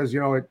gambling because,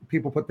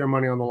 people put their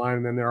money on the line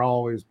and then they're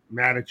always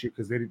mad at you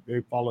because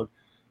they followed.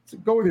 So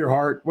go with your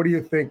heart. What do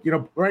you think?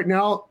 Right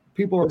now,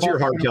 people are. What's your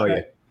heart tell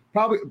you?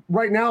 Probably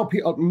right now,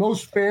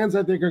 most fans,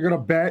 I think, are going to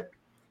bet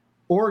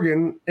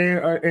Oregon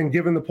and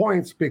given the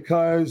points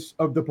because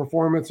of the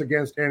performance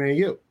against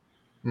NAU.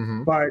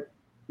 Mm-hmm. But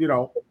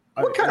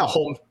what kind of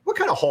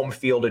home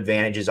field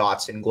advantage is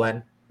Autzen,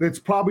 Glenn? It's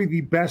probably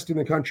the best in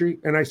the country,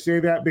 and I say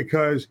that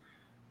because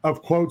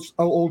of quotes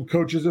old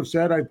coaches have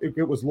said. I think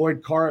it was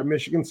Lloyd Carr at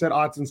Michigan said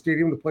Autzen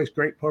Stadium, the place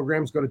great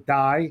programs go to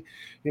die.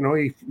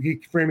 He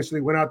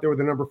famously went out there with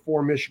the number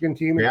 4 Michigan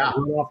team and got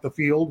run off the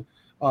field.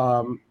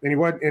 And it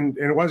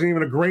wasn't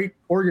even a great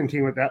Oregon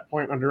team at that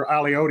point under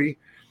Aliotti.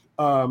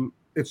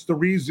 It's the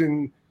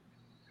reason,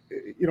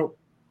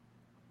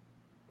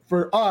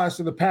 for us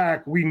in the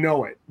Pac, we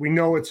know it. We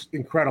know it's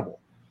incredible.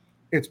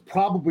 It's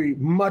probably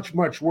much,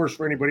 much worse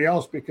for anybody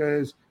else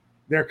because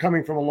they're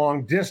coming from a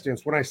long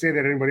distance. When I say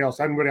that, anybody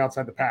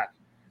outside the Pac,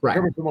 right,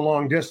 coming from a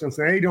long distance,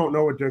 and they don't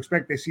know what to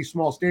expect. They see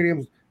small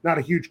stadiums, not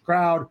a huge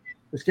crowd.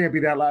 This can't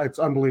be that loud. It's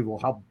unbelievable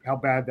how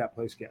bad that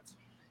place gets.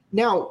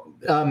 Now,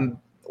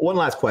 one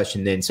last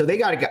question then. So they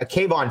got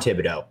Kayvon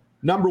Thibodeau,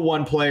 number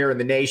 1 player in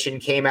the nation,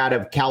 came out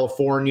of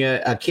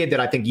California, a kid that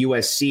I think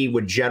USC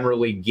would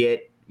generally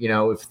get,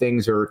 if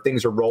things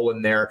are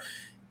rolling there.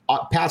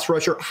 Pass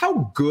rusher,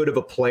 how good of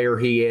a player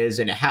he is,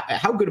 and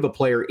how good of a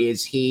player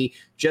is he?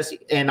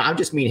 And I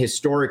just mean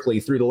historically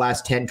through the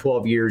last 10,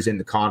 12 years in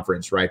the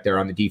conference right there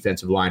on the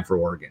defensive line for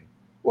Oregon.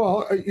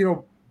 Well,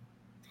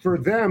 for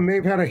them,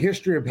 they've had a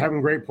history of having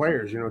great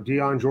players.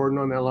 Deion Jordan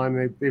on that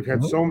line. They've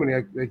had so many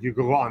that you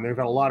go on. They've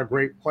had a lot of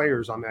great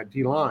players on that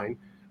D line.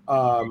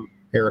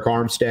 Eric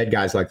Armstead,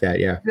 guys like that,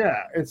 yeah. Yeah,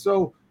 and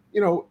so,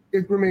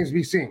 it remains to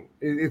be seen.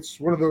 It's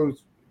one of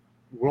those,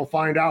 we'll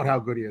find out how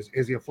good he is.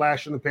 Is he a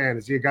flash in the pan?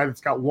 Is he a guy that's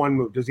got one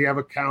move? Does he have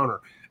a counter?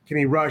 Can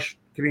he rush?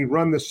 Can he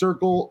run the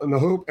circle and the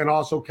hoop and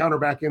also counter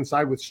back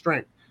inside with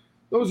strength?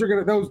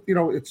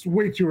 It's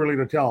way too early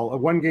to tell.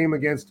 One game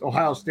against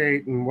Ohio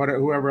State and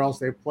whoever else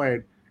they've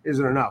played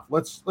isn't enough.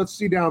 Let's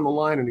see down the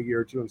line in a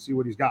year or two and see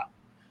what he's got.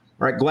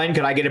 All right, Glenn,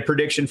 can I get a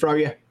prediction from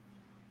you?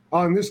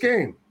 On this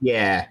game?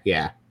 Yeah.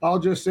 I'll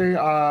just say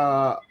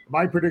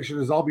my prediction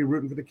is I'll be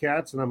rooting for the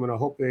Cats, and I'm going to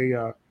hope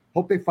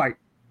they fight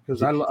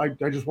because I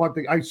just want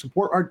I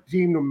support our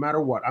team no matter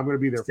what. I'm going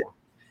to be there for them.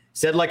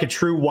 Said like a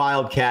true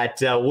Wildcat.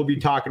 We'll be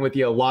talking with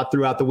you a lot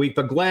throughout the week.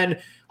 But Glenn,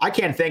 I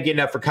can't thank you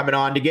enough for coming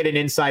on. To get an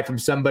insight from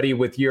somebody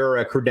with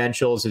your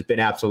credentials has been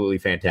absolutely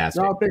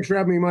fantastic. No, thanks for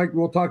having me, Mike.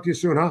 We'll talk to you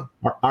soon, huh?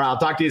 All right, I'll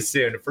talk to you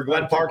soon. For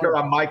Glenn Parker,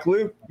 I'm Mike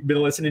Lou. You've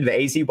been listening to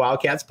the AZ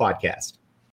Wildcats podcast.